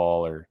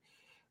football or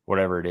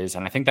whatever it is.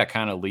 And I think that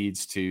kind of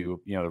leads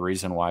to, the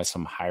reason why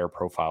some higher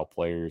profile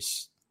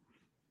players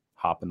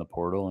hop in the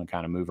portal and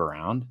kind of move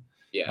around.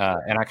 Yeah.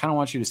 And I kind of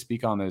want you to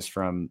speak on this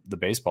from the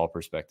baseball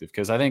perspective,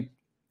 because I think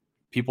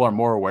people are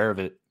more aware of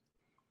it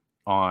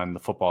on the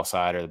football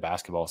side or the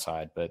basketball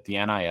side, but the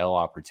NIL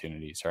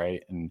opportunities,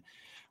 right? And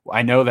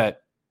I know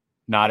that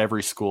not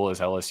every school is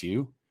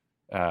LSU.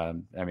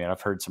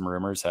 I've heard some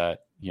rumors that,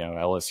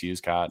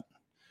 LSU's got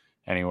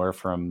anywhere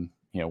from,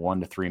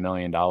 $1 to $3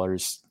 million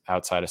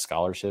outside of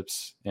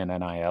scholarships in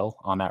NIL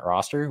on that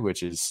roster,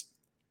 which is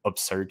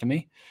absurd to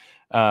me.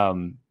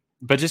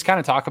 But just kind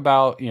of talk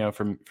about,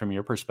 from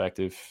your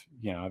perspective,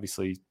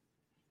 obviously,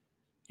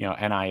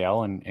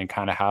 NIL and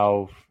kind of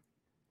how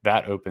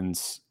that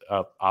opens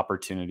up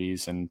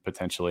opportunities and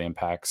potentially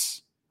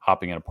impacts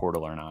hopping in a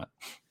portal or not.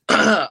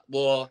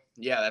 Well,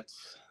 yeah,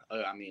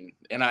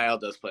 NIL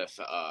does play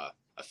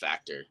a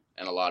factor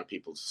in a lot of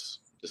people's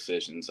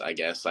decisions, I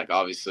guess. Like,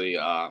 obviously,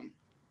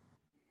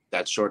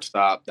 that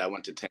shortstop that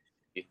went to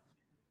Tennessee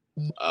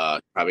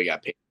probably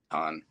got paid a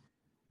ton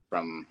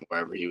from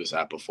wherever he was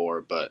at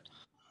before. But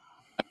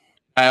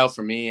NIL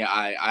for me,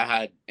 I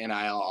had NIL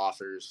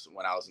offers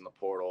when I was in the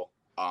portal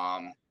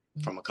from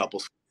a couple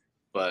schools.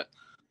 But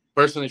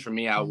personally, for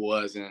me, I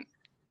wasn't,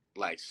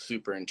 like,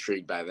 super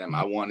intrigued by them.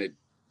 I wanted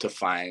to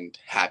find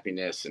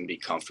happiness and be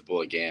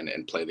comfortable again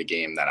and play the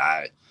game that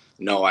I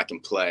know I can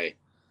play,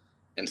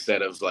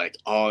 instead of like,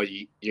 oh,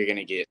 you're going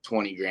to get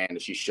 20 grand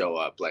if you show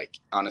up. Like,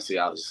 honestly,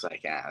 I was just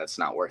like, that's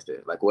not worth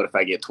it. Like, what if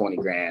I get 20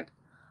 grand?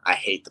 I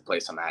hate the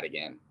place I'm at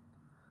again.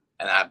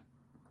 And I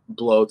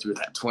blow through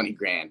that 20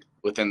 grand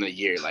within the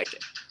year, like,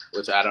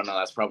 which I don't know.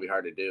 That's probably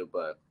hard to do,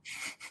 but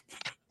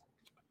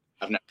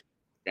I've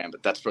never,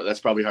 but that's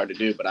probably hard to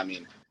do. But I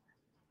mean,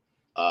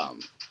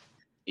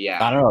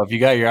 yeah. I don't know. If you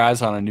got your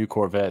eyes on a new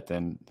Corvette,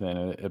 then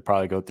it'd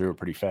probably go through it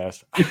pretty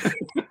fast.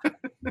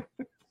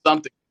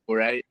 Something,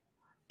 right?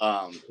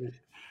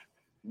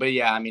 But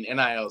yeah, I mean,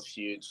 NIL is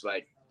huge.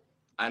 Like,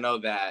 I know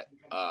that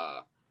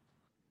I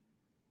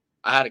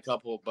had a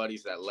couple of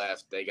buddies that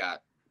left. They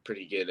got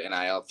pretty good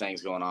NIL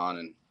things going on,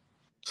 and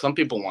some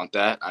people want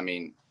that. I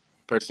mean,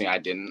 personally, I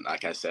didn't,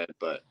 like I said,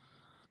 but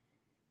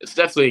it's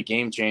definitely a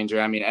game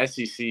changer. I mean,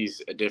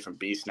 SEC's a different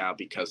beast now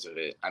because of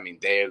it. I mean,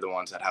 they're the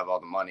ones that have all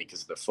the money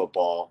because of the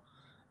football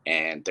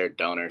and their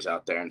donors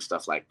out there and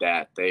stuff like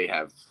that. They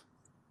have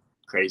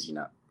crazy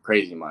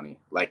money.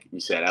 Like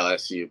you said,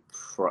 LSU,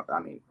 I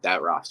mean,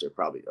 that roster,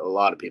 probably a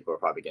lot of people are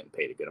probably getting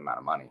paid a good amount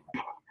of money.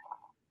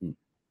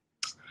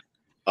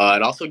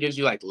 It also gives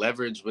you like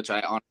leverage, which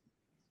the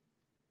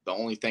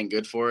only thing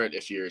good for it,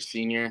 if you're a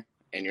senior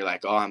and you're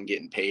like, oh, I'm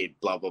getting paid,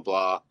 blah, blah,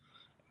 blah.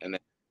 And then,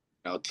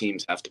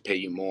 teams have to pay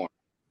you more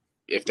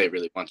if they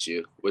really want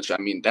you, which, I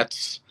mean,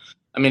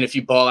 if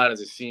you ball out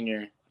as a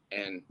senior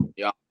and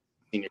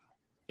senior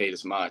paid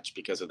as much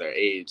because of their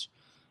age,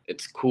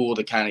 it's cool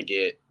to kind of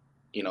get,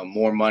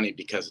 more money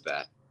because of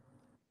that.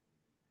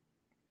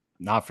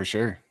 Not for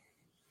sure.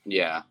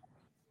 Yeah.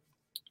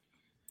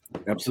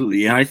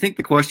 Absolutely. And I think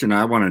the question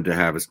I wanted to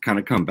have is kind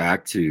of come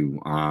back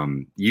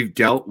to, you've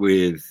dealt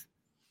with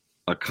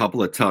a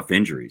couple of tough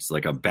injuries,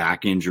 like a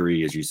back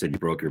injury, as you said, you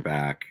broke your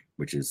back,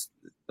 which is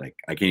like,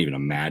 I can't even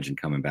imagine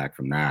coming back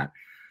from that.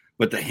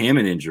 But the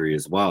Hammond injury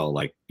as well,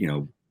 like,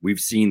 we've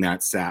seen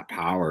that sap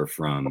power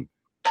from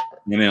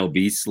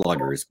MLB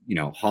sluggers,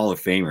 Hall of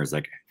Famers.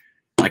 Like,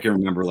 I can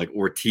remember like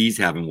Ortiz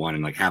having one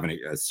and like having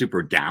a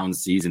super down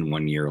season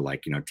one year,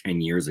 like,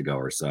 10 years ago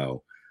or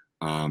so.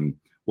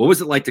 What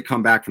was it like to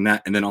come back from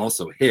that and then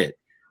also hit?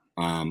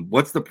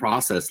 What's the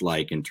process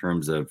like in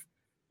terms of,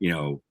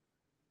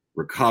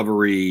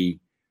 recovery,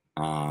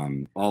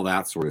 all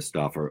that sort of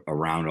stuff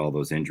around all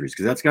those injuries?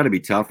 Because that's got to be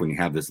tough when you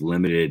have this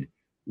limited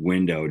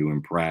window to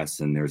impress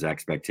and there's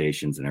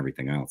expectations and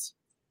everything else.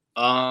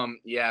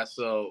 Yeah.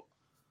 So,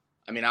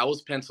 I mean, I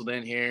was penciled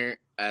in here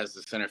as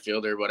the center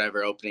fielder,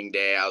 whatever, opening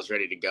day. I was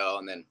ready to go.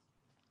 And then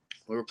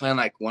we were playing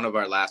like one of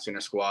our last inter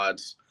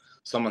squads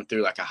someone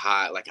threw like a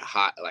high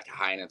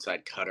and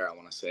inside cutter, I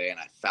want to say, and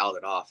I fouled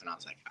it off, and I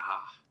was like,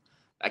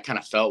 that kind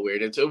of felt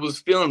weird. It was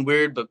feeling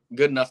weird, but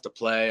good enough to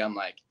play. I'm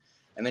like,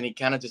 and then he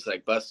kind of just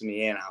like busted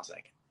me in. I was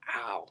like,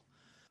 ow.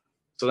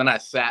 So then I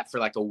sat for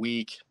like a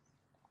week,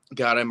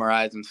 got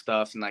MRIs and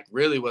stuff, and like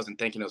really wasn't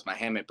thinking it was my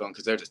hamate bone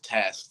because there's a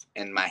test,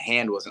 and my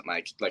hand wasn't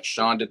like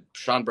Sean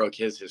broke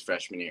his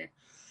freshman year,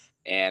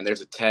 and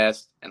there's a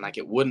test, and like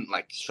it wouldn't,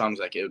 like Sean was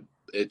like,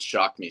 it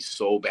shocked me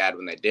so bad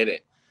when they did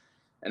it.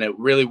 And it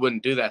really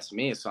wouldn't do that to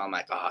me. So I'm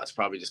like, it's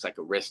probably just like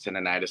a wrist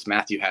tendonitis.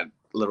 Matthew had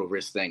a little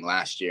wrist thing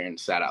last year and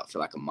sat out for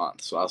like a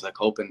month. So I was like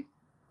hoping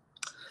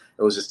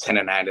it was just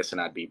tendonitis and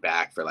I'd be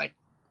back for like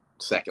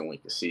second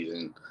week of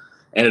season.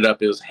 Ended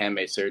up, it was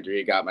handmade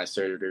surgery. Got my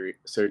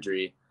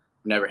surgery.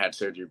 Never had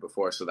surgery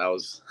before. So that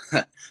was,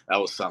 that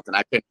was something.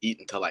 I couldn't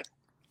eat until like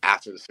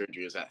after the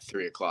surgery. It was at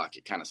 3:00.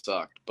 It kind of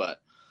sucked, but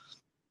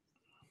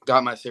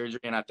got my surgery.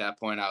 And at that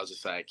point I was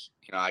just like,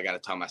 I got to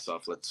tell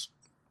myself, let's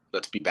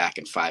be back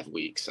in 5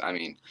 weeks. I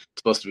mean, it's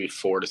supposed to be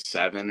 4 to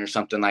 7 or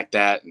something like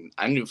that. And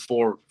I knew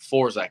four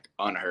is like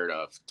unheard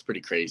of. It's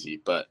pretty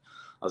crazy, but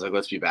I was like,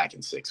 let's be back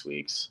in 6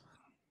 weeks.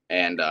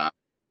 And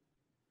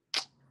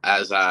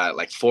as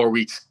like 4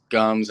 weeks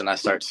comes and I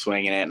start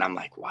swinging it and I'm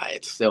like, why?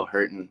 It's still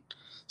hurting.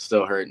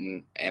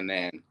 And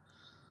then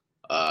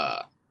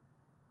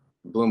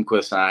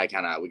Bloomquist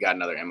and I we got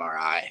another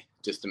MRI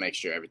just to make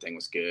sure everything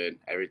was good.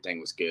 Everything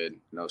was good.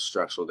 No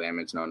structural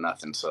damage, no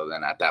nothing. So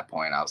then at that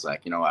point I was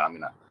like, you know what,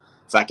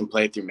 if I can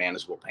play through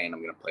manageable pain,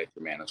 I'm going to play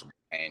through manageable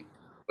pain,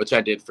 which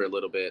I did for a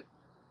little bit,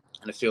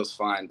 and it feels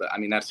fine. But, I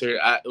mean,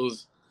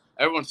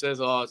 everyone says,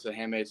 it's a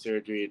handmade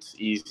surgery. It's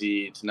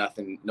easy. It's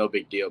nothing, no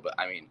big deal. But,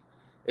 I mean,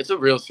 it's a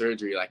real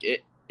surgery. Like,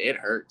 it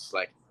hurts.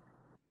 Like,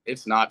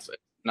 it's not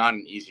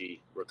an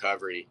easy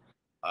recovery.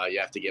 You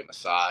have to get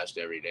massaged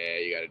every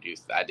day.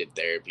 I did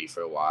therapy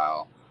for a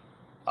while.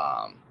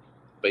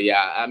 But,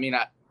 yeah, I mean,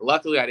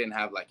 luckily I didn't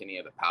have, like, any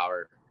of the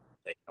power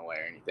taken away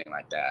or anything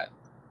like that.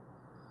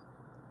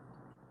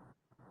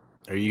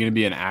 Are you going to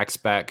be an axe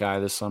bat guy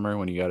this summer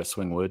when you got to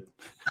swing wood?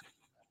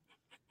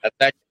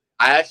 I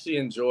actually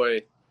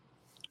enjoy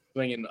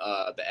swinging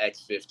the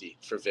X50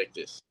 for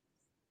Victus.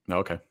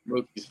 Okay.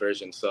 Mookie's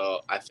version.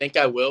 So I think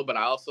I will, but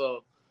I'm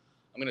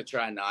going to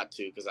try not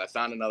to because I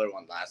found another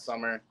one last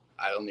summer.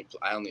 I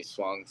only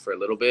swung for a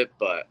little bit,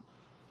 but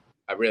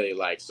I really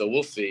like. So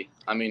we'll see.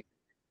 I mean,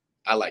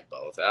 I like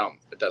both.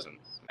 It doesn't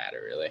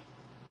matter really.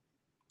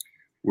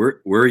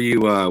 Where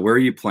are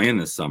you playing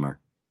this summer?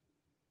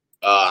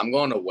 I'm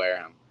going to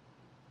Wareham.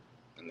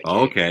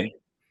 Okay.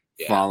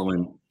 Yeah.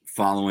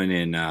 Following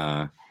in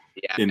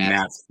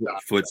Matt's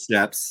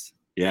footsteps.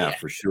 Yeah,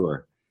 for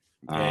sure.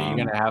 Yeah, you're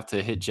gonna have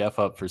to hit Jeff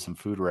up for some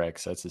food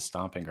wrecks. That's his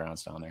stomping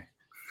grounds down there.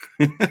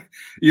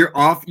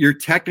 You're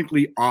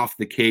technically off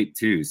the Cape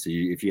too. So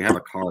if you have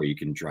a car, you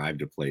can drive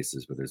to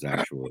places where there's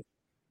actual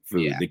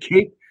food. Yeah.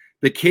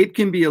 The Cape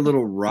can be a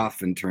little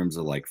rough in terms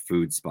of like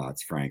food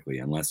spots, frankly,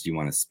 unless you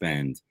want to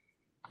spend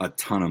a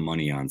ton of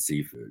money on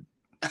seafood.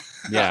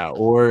 Yeah,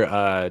 or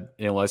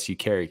unless you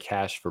carry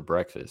cash for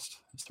breakfast.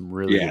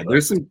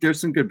 There's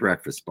some good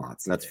breakfast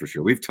spots, that's for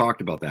sure. We've talked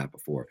about that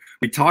before.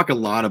 We talk a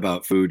lot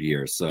about food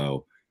here,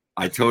 so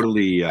I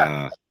totally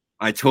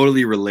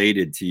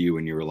related to you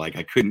when you were like,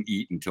 I couldn't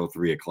eat until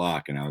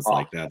 3:00, and I was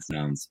like, that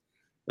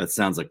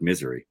sounds like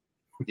misery.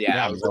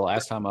 Yeah, it was the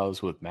last time I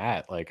was with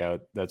Matt. Like,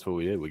 that's what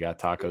we did. We got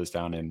tacos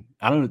down in.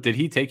 I don't know. Did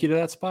he take you to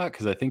that spot?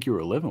 Because I think you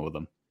were living with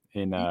him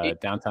in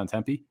downtown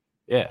Tempe.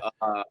 Yeah.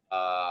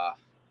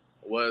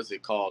 What is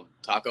it called?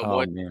 Taco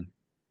Boy? Man.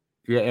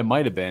 Yeah, it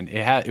might have been.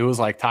 It was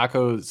like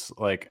tacos,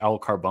 like El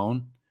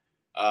Carbone.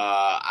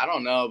 I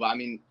don't know, but I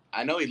mean,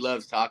 I know he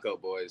loves Taco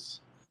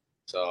Boys.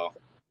 So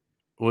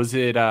was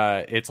it?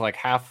 It's like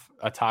half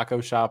a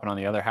taco shop, and on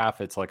the other half,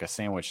 it's like a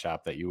sandwich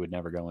shop that you would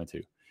never go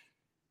into.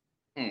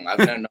 I've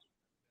never known.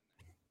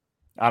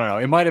 I don't know.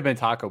 It might have been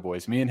Taco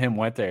Boys. Me and him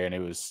went there, and it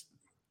was.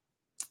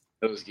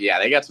 Yeah,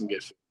 they got some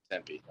good food in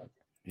Tempe.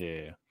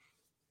 Yeah,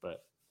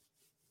 but.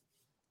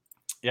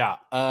 Yeah.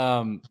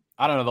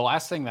 I don't know. The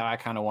last thing that I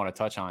kind of want to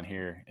touch on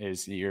here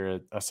is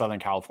you're a Southern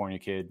California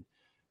kid.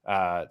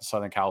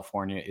 Southern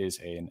California is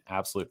an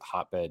absolute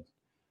hotbed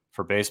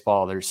for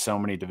baseball. There's so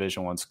many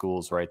Division I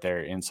schools right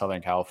there in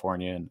Southern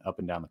California and up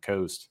and down the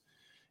coast.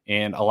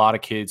 And a lot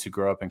of kids who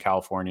grow up in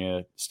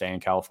California stay in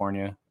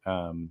California.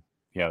 I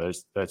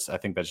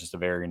think that's just a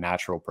very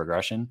natural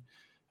progression.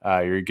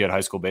 You're a good high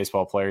school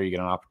baseball player. You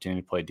get an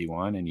opportunity to play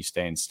D1 and you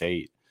stay in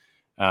state.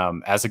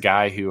 As a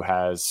guy who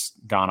has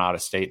gone out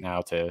of state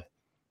now to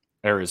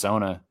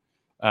Arizona,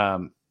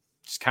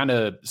 just kind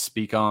of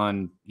speak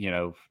on,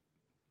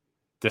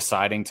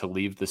 deciding to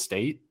leave the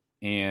state.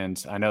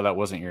 And I know that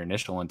wasn't your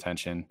initial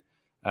intention,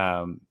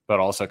 but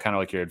also kind of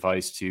like your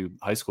advice to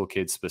high school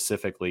kids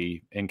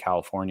specifically in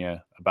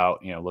California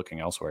about, looking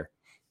elsewhere.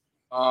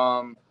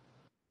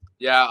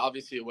 Yeah,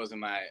 obviously it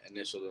wasn't my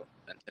initial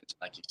intention,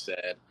 like you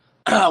said.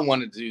 I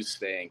wanted to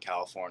stay in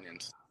California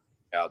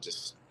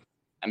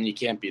and you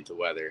can't beat the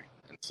weather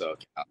in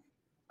SoCal.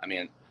 I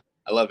mean,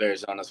 I love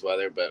Arizona's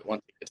weather, but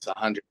once it gets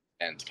 100,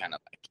 it's kind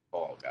of like,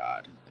 oh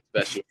God,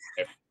 especially.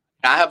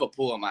 I have a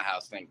pool in my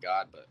house, thank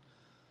God, but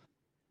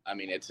I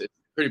mean, it's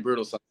pretty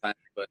brutal sometimes.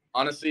 But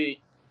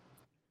honestly,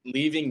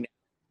 leaving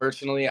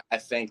personally, I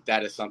think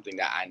that is something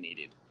that I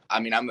needed. I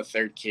mean, I'm the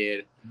third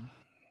kid.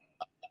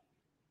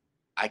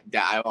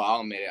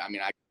 I'll admit it. I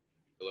mean, I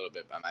a little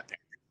bit by my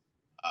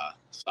parents,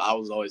 so I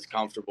was always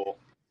comfortable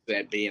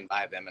being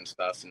by them and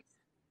stuff. And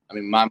I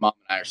mean, my mom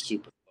and I are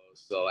super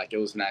close, so like it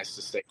was nice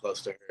to stay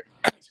close to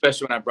her.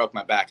 Especially when I broke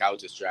my back, I would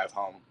just drive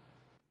home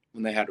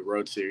when they had a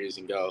road series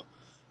and go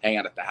hang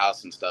out at the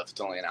house and stuff. It's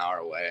only an hour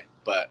away,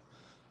 but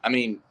I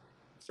mean,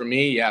 for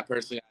me, yeah,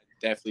 personally, I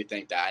definitely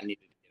think that I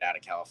needed to get out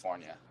of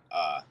California,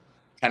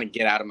 kind of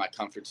get out of my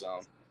comfort zone,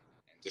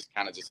 and just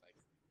kind of just like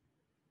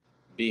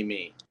be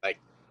me. Like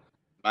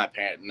my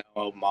parents,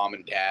 know mom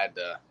and dad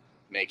to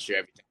make sure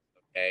everything's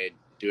okay,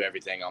 do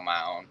everything on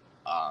my own.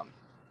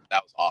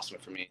 That was awesome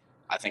for me.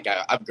 I think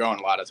I've grown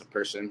a lot as a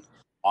person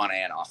on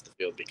and off the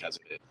field because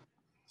of it.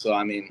 So,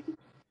 I mean,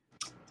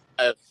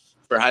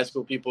 for high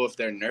school people, if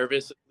they're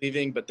nervous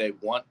leaving, but they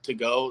want to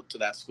go to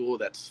that school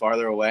that's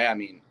farther away, I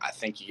mean, I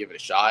think you give it a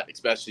shot,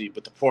 especially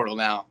with the portal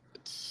now.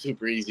 It's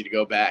super easy to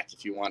go back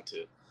if you want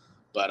to.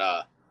 But,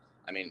 I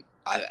mean,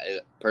 I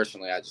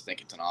personally, I just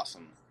think it's an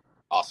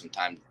awesome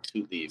time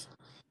to leave.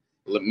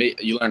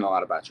 You learn a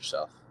lot about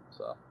yourself.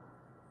 So.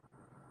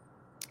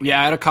 Yeah,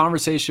 I had a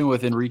conversation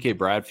with Enrique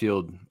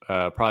Bradfield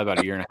probably about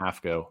a year and a half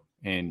ago,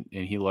 and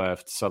he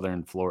left South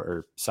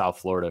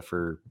Florida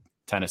for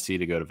Tennessee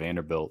to go to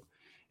Vanderbilt.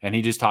 And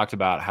he just talked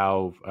about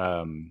how,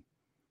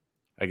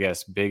 I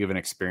guess, big of an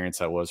experience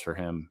that was for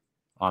him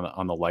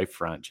on the life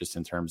front, just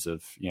in terms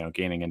of,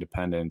 gaining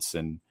independence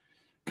and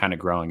kind of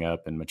growing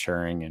up and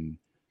maturing and,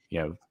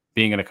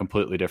 being in a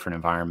completely different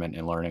environment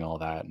and learning all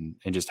that and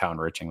just how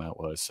enriching that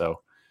was. So,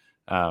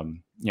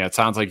 it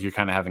sounds like you're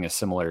kind of having a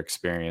similar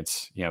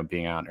experience,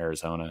 being out in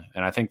Arizona.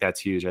 And I think that's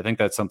huge. I think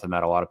that's something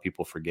that a lot of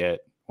people forget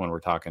when we're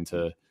talking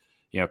to,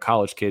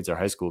 college kids or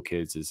high school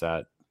kids, is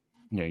that,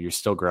 you're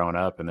still growing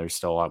up and there's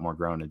still a lot more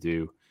growing to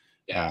do,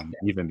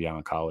 even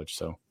beyond college.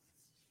 So.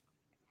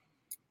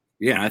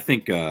 Yeah. I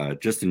think,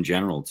 just in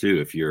general too,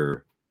 if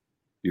you're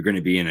going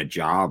to be in a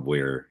job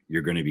where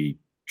you're going to be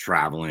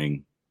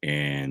traveling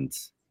and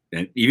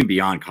even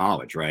beyond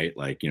college, right?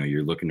 Like,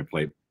 you're looking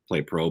to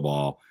play pro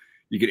ball,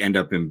 you could end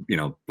up in,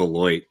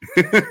 Beloit,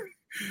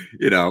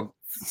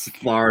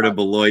 Florida,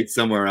 Beloit,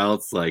 somewhere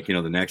else, like,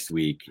 the next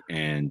week.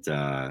 And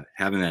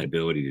having that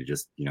ability to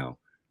just,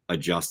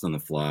 adjust on the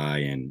fly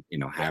and,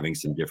 having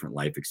some different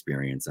life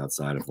experience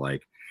outside of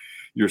like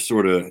your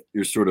sort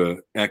of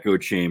echo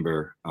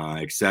chamber,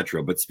 et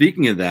cetera. But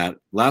speaking of that,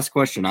 last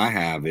question I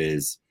have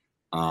is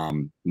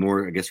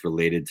more, I guess,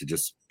 related to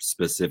just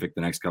specific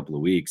the next couple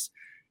of weeks.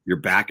 You're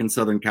back in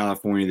Southern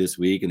California this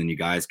week, and then you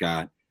got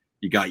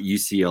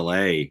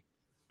UCLA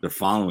the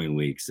following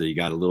week. So you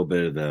got a little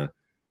bit of the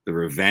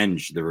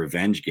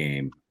revenge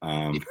game.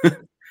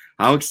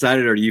 How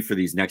excited are you for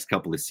these next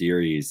couple of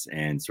series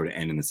and sort of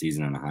ending the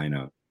season on a high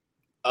note?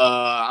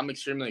 I'm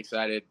extremely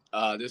excited.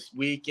 This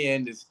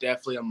weekend is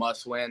definitely a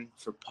must win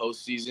for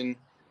postseason.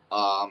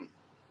 I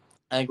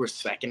think we're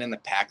second in the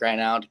pack right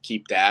now to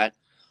keep that.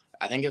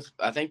 I think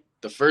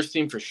the first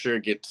team for sure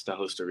gets to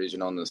host a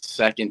regional, and the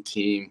second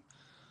team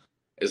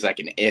is like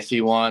an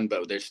iffy one,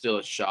 but there's still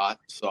a shot.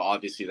 So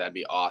obviously that'd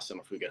be awesome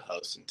if we could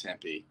host in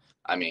Tempe.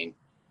 I mean,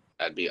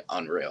 that'd be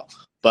unreal.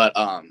 But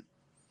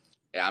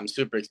yeah, I'm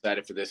super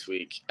excited for this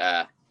week.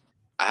 I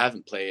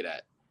haven't played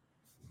at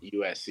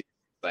USC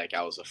like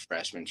I was a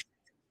freshman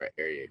for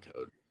area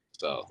code,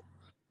 so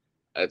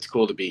it's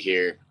cool to be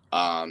here.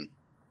 And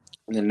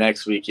the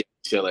next week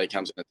UCLA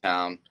comes into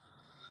town.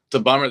 It's a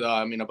bummer though.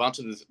 I mean, a bunch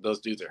of those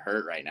dudes are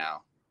hurt right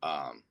now.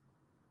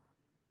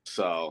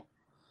 So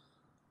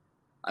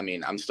I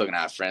mean, I'm still gonna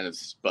have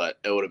friends, but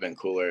it would have been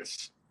cooler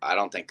if I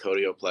don't think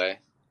Cody will play.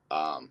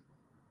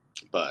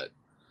 But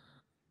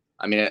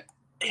I mean,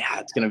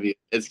 it's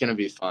gonna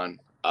be fun.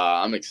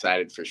 I'm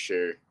excited for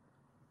sure.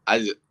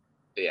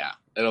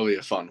 It'll be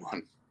a fun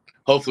one.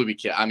 Hopefully we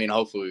can. I mean,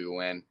 hopefully we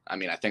win. I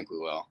mean, I think we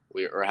will.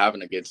 We're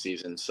having a good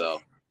season.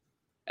 So,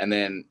 and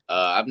then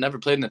I've never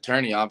played in the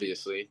tourney.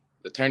 Obviously,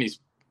 the tourney's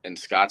in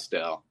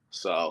Scottsdale,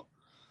 so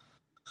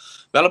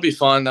that'll be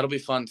fun. That'll be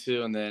fun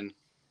too. And then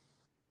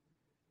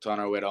it's on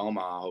our way to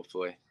Omaha,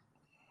 hopefully.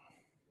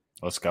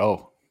 Let's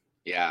go.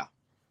 Yeah,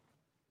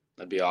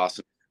 that'd be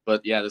awesome.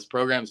 But yeah, this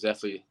program's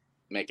definitely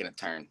making a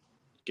turn.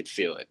 You could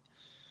feel it,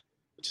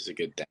 which is a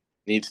good thing.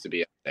 Needs to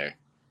be up there.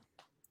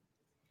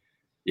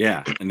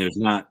 Yeah, and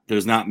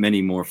there's not many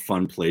more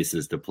fun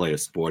places to play a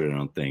sport, I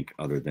don't think,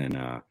 other than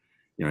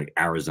like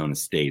Arizona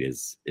State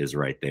is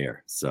right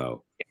there.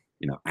 So,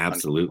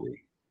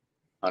 absolutely.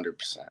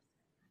 100%.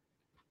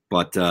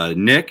 But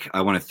Nick,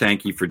 I want to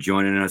thank you for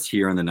joining us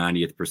here on the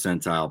 90th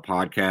Percentile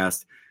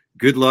podcast.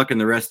 Good luck in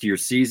the rest of your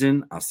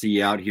season. I'll see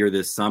you out here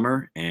this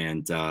summer,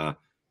 and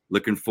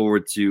looking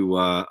forward to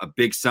a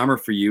big summer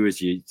for you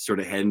as you sort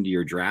of head into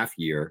your draft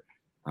year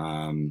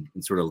and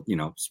sort of,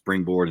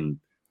 springboard and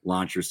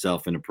launch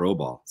yourself into pro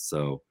ball.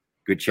 So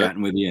good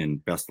chatting with you,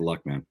 and best of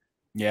luck, man.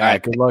 Yeah,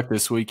 right. good luck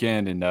this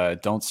weekend,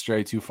 and don't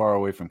stray too far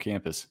away from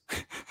campus.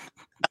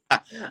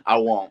 I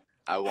won't.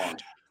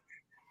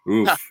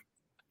 Oof.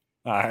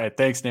 All right,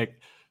 thanks, Nick.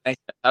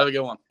 Thanks. Have a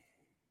good one.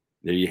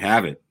 There you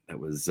have it. That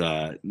was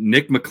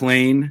Nick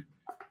McLain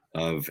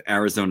of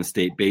Arizona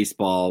State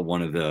baseball,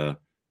 one of the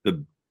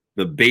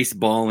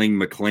baseballing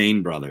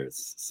McLain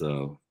brothers.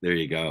 So there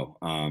you go.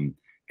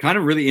 Kind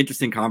of really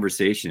interesting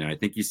conversation. And I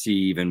think you see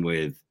even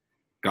with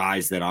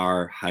guys that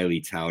are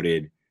highly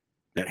touted,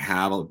 that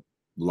have a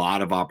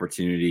lot of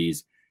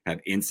opportunities,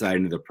 have insight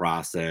into the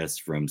process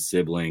from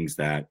siblings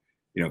that,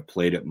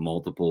 played at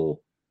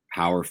multiple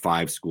Power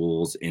 5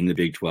 schools in the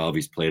Big 12.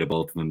 He's played at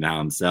both of them now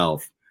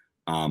himself.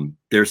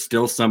 There's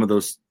still some of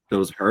those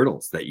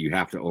hurdles that you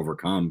have to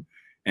overcome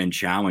and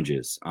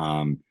challenges.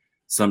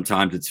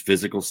 Sometimes it's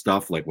physical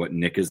stuff like what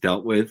Nick has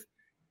dealt with,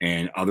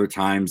 and other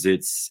times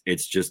it's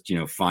just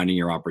finding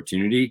your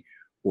opportunity,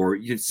 or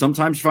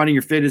sometimes finding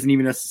your fit isn't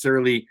even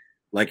necessarily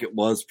like it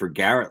was for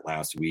Garrett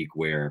last week,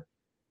 where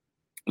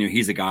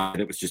he's a guy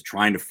that was just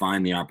trying to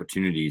find the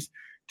opportunities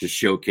to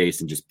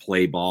showcase and just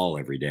play ball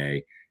every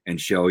day and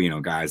show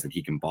guys that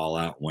he can ball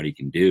out what he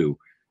can do.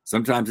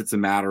 Sometimes it's a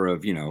matter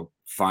of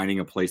finding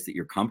a place that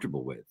you're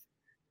comfortable with.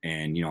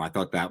 And, I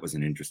thought that was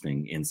an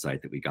interesting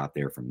insight that we got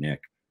there from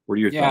Nick. What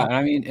are your thoughts? Yeah,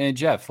 I mean, and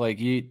Jeff, like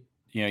you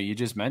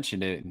just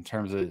mentioned it in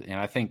terms of, and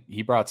I think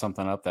he brought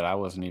something up that I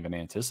wasn't even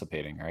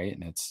anticipating, right?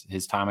 And it's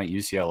his time at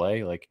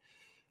UCLA. Like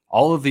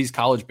all of these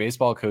college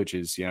baseball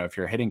coaches, if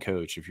you're a hitting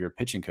coach, if you're a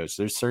pitching coach,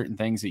 there's certain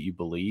things that you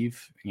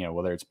believe,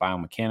 whether it's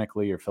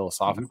biomechanically or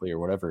philosophically or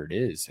whatever it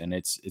is. And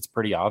it's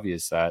pretty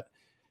obvious that,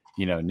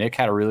 Nick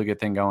had a really good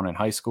thing going in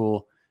high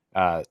school.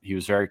 He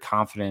was very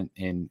confident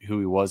in who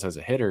he was as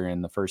a hitter.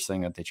 And the first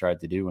thing that they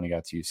tried to do when he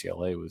got to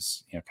UCLA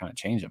was, kind of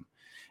change him.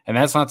 And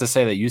that's not to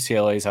say that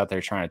UCLA is out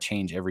there trying to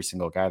change every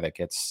single guy that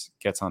gets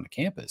onto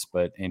campus.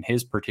 But in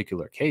his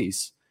particular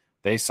case,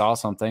 they saw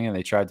something and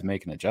they tried to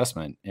make an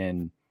adjustment.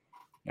 And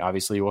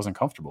obviously he wasn't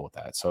comfortable with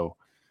that. So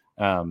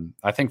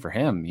I think for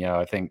him,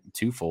 I think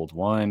twofold.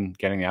 One,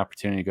 getting the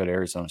opportunity to go to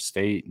Arizona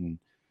State and,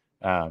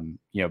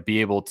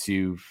 be able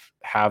to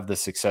have the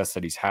success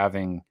that he's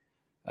having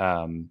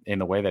in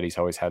the way that he's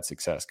always had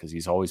success, because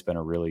he's always been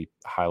a really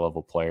high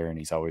level player and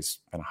he's always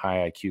been a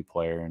high IQ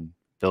player and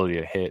ability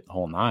to hit the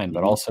whole nine.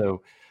 But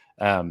also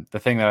the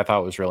thing that I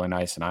thought was really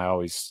nice, and I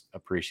always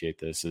appreciate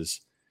this,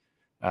 is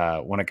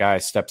when a guy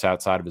steps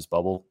outside of his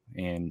bubble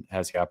and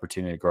has the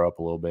opportunity to grow up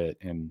a little bit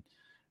and,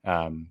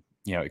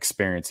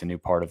 experience a new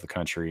part of the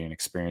country and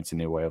experience a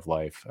new way of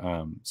life.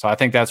 So I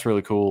think that's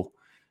really cool.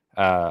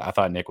 I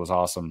thought Nick was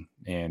awesome.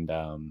 And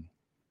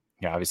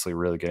obviously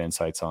really good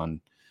insights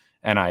on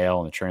NIL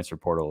and the transfer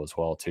portal as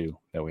well too,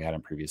 that we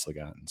hadn't previously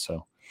gotten.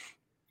 So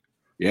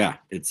yeah,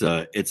 it's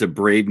a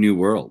brave new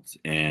world.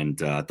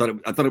 And I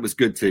thought it was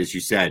good to, as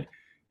you said,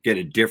 get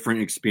a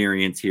different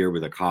experience here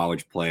with a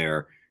college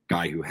player,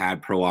 guy who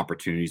had pro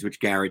opportunities, which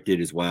Garrett did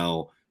as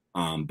well,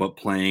 but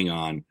playing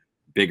on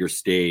bigger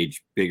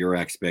stage, bigger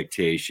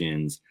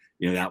expectations.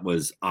 That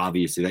was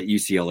obviously that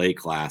UCLA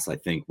class, I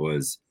think,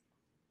 was,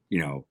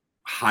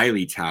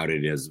 highly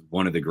touted as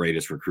one of the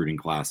greatest recruiting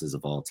classes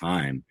of all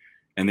time.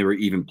 And there were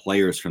even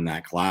players from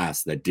that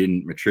class that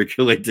didn't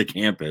matriculate to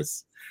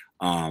campus,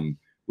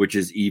 which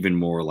is even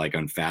more like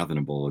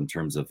unfathomable in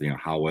terms of,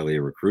 how well they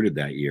recruited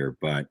that year.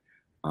 But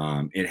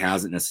it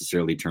hasn't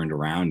necessarily turned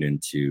around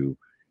into,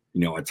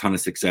 a ton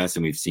of success.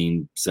 And we've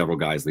seen several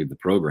guys leave the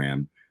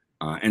program.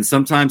 And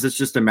sometimes it's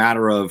just a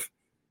matter of,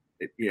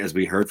 as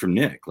we heard from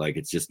Nick, like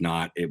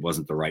it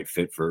wasn't the right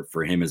fit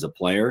for him as a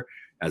player,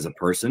 as a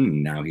person.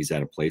 And now he's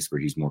at a place where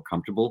he's more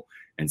comfortable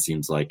and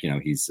seems like,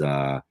 he's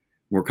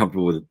more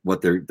comfortable with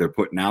what they're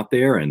putting out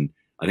there. And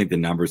I think the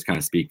numbers kind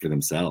of speak for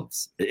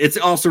themselves. It's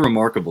also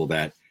remarkable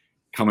that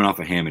coming off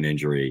a Hammond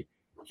injury,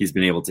 he's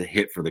been able to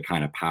hit for the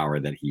kind of power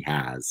that he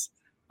has.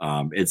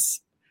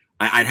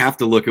 I'd have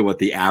to look at what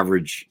the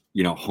average,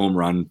 home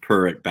run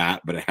per at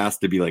bat, but it has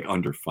to be like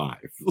under 5.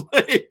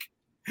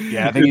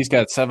 Yeah, I think he's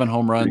got 7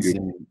 home runs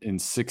in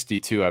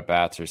 62 at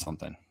bats or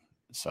something.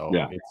 So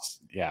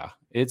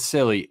it's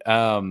silly.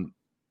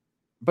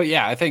 But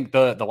yeah, I think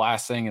the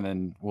last thing, and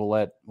then we'll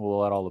let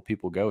all the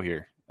people go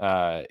here,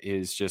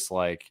 is just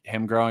like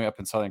him growing up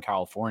in Southern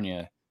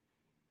California.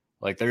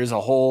 Like there's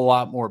a whole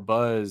lot more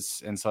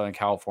buzz in Southern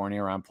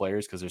California around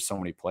players because there's so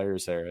many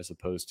players there, as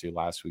opposed to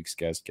last week's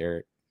guest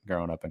Garrett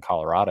growing up in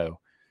Colorado,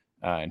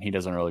 and he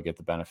doesn't really get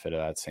the benefit of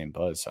that same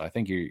buzz. So I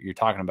think you're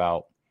talking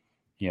about,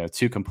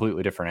 two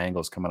completely different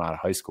angles coming out of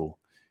high school.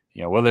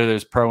 Whether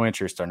there's pro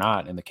interest or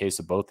not, in the case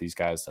of both these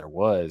guys, there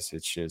was.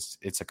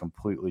 It's a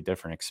completely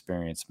different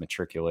experience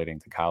matriculating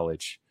to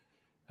college,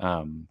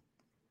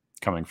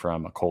 coming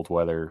from a cold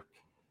weather,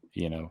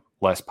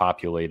 less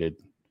populated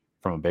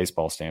from a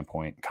baseball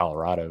standpoint,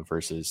 Colorado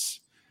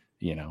versus,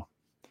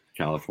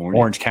 California,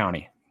 Orange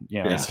County.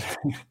 Yeah.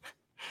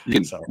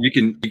 You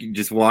can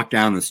just walk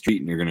down the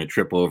street and you're going to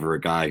trip over a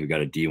guy who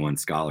got a D1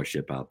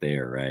 scholarship out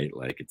there, right?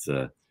 Like it's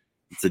a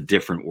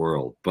different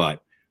world.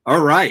 But all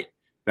right.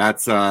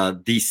 That's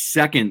the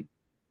second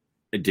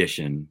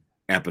edition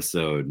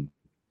episode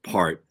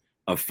part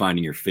of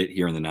finding your fit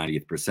here in the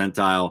 90th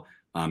percentile.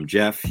 I'm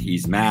Jeff.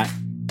 He's Matt.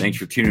 Thanks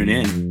for tuning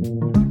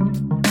in.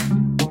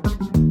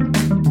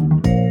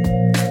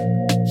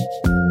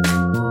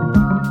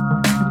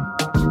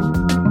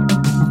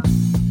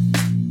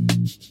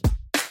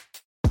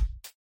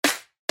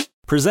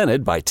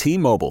 Presented by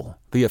T-Mobile,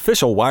 the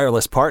official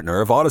wireless partner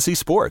of Odyssey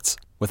Sports.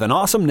 With an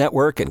awesome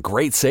network and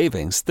great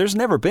savings, there's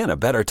never been a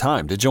better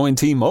time to join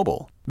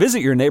T-Mobile. Visit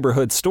your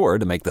neighborhood store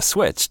to make the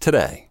switch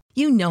today.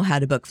 You know how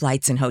to book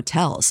flights and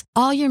hotels.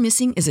 All you're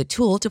missing is a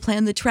tool to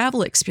plan the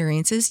travel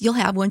experiences you'll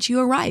have once you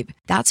arrive.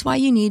 That's why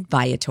you need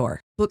Viator.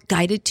 Book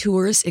guided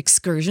tours,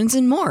 excursions,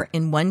 and more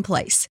in one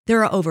place.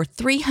 There are over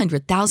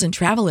 300,000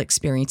 travel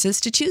experiences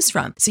to choose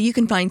from, so you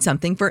can find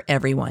something for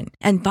everyone.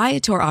 And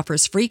Viator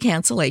offers free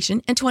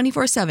cancellation and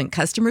 24/7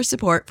 customer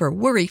support for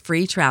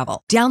worry-free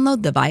travel.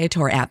 Download the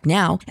Viator app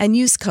now and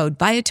use code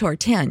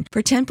Viator10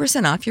 for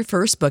 10% off your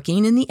first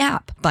booking in the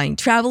app. Find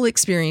travel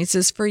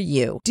experiences for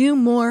you. Do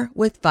more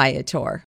with Viator.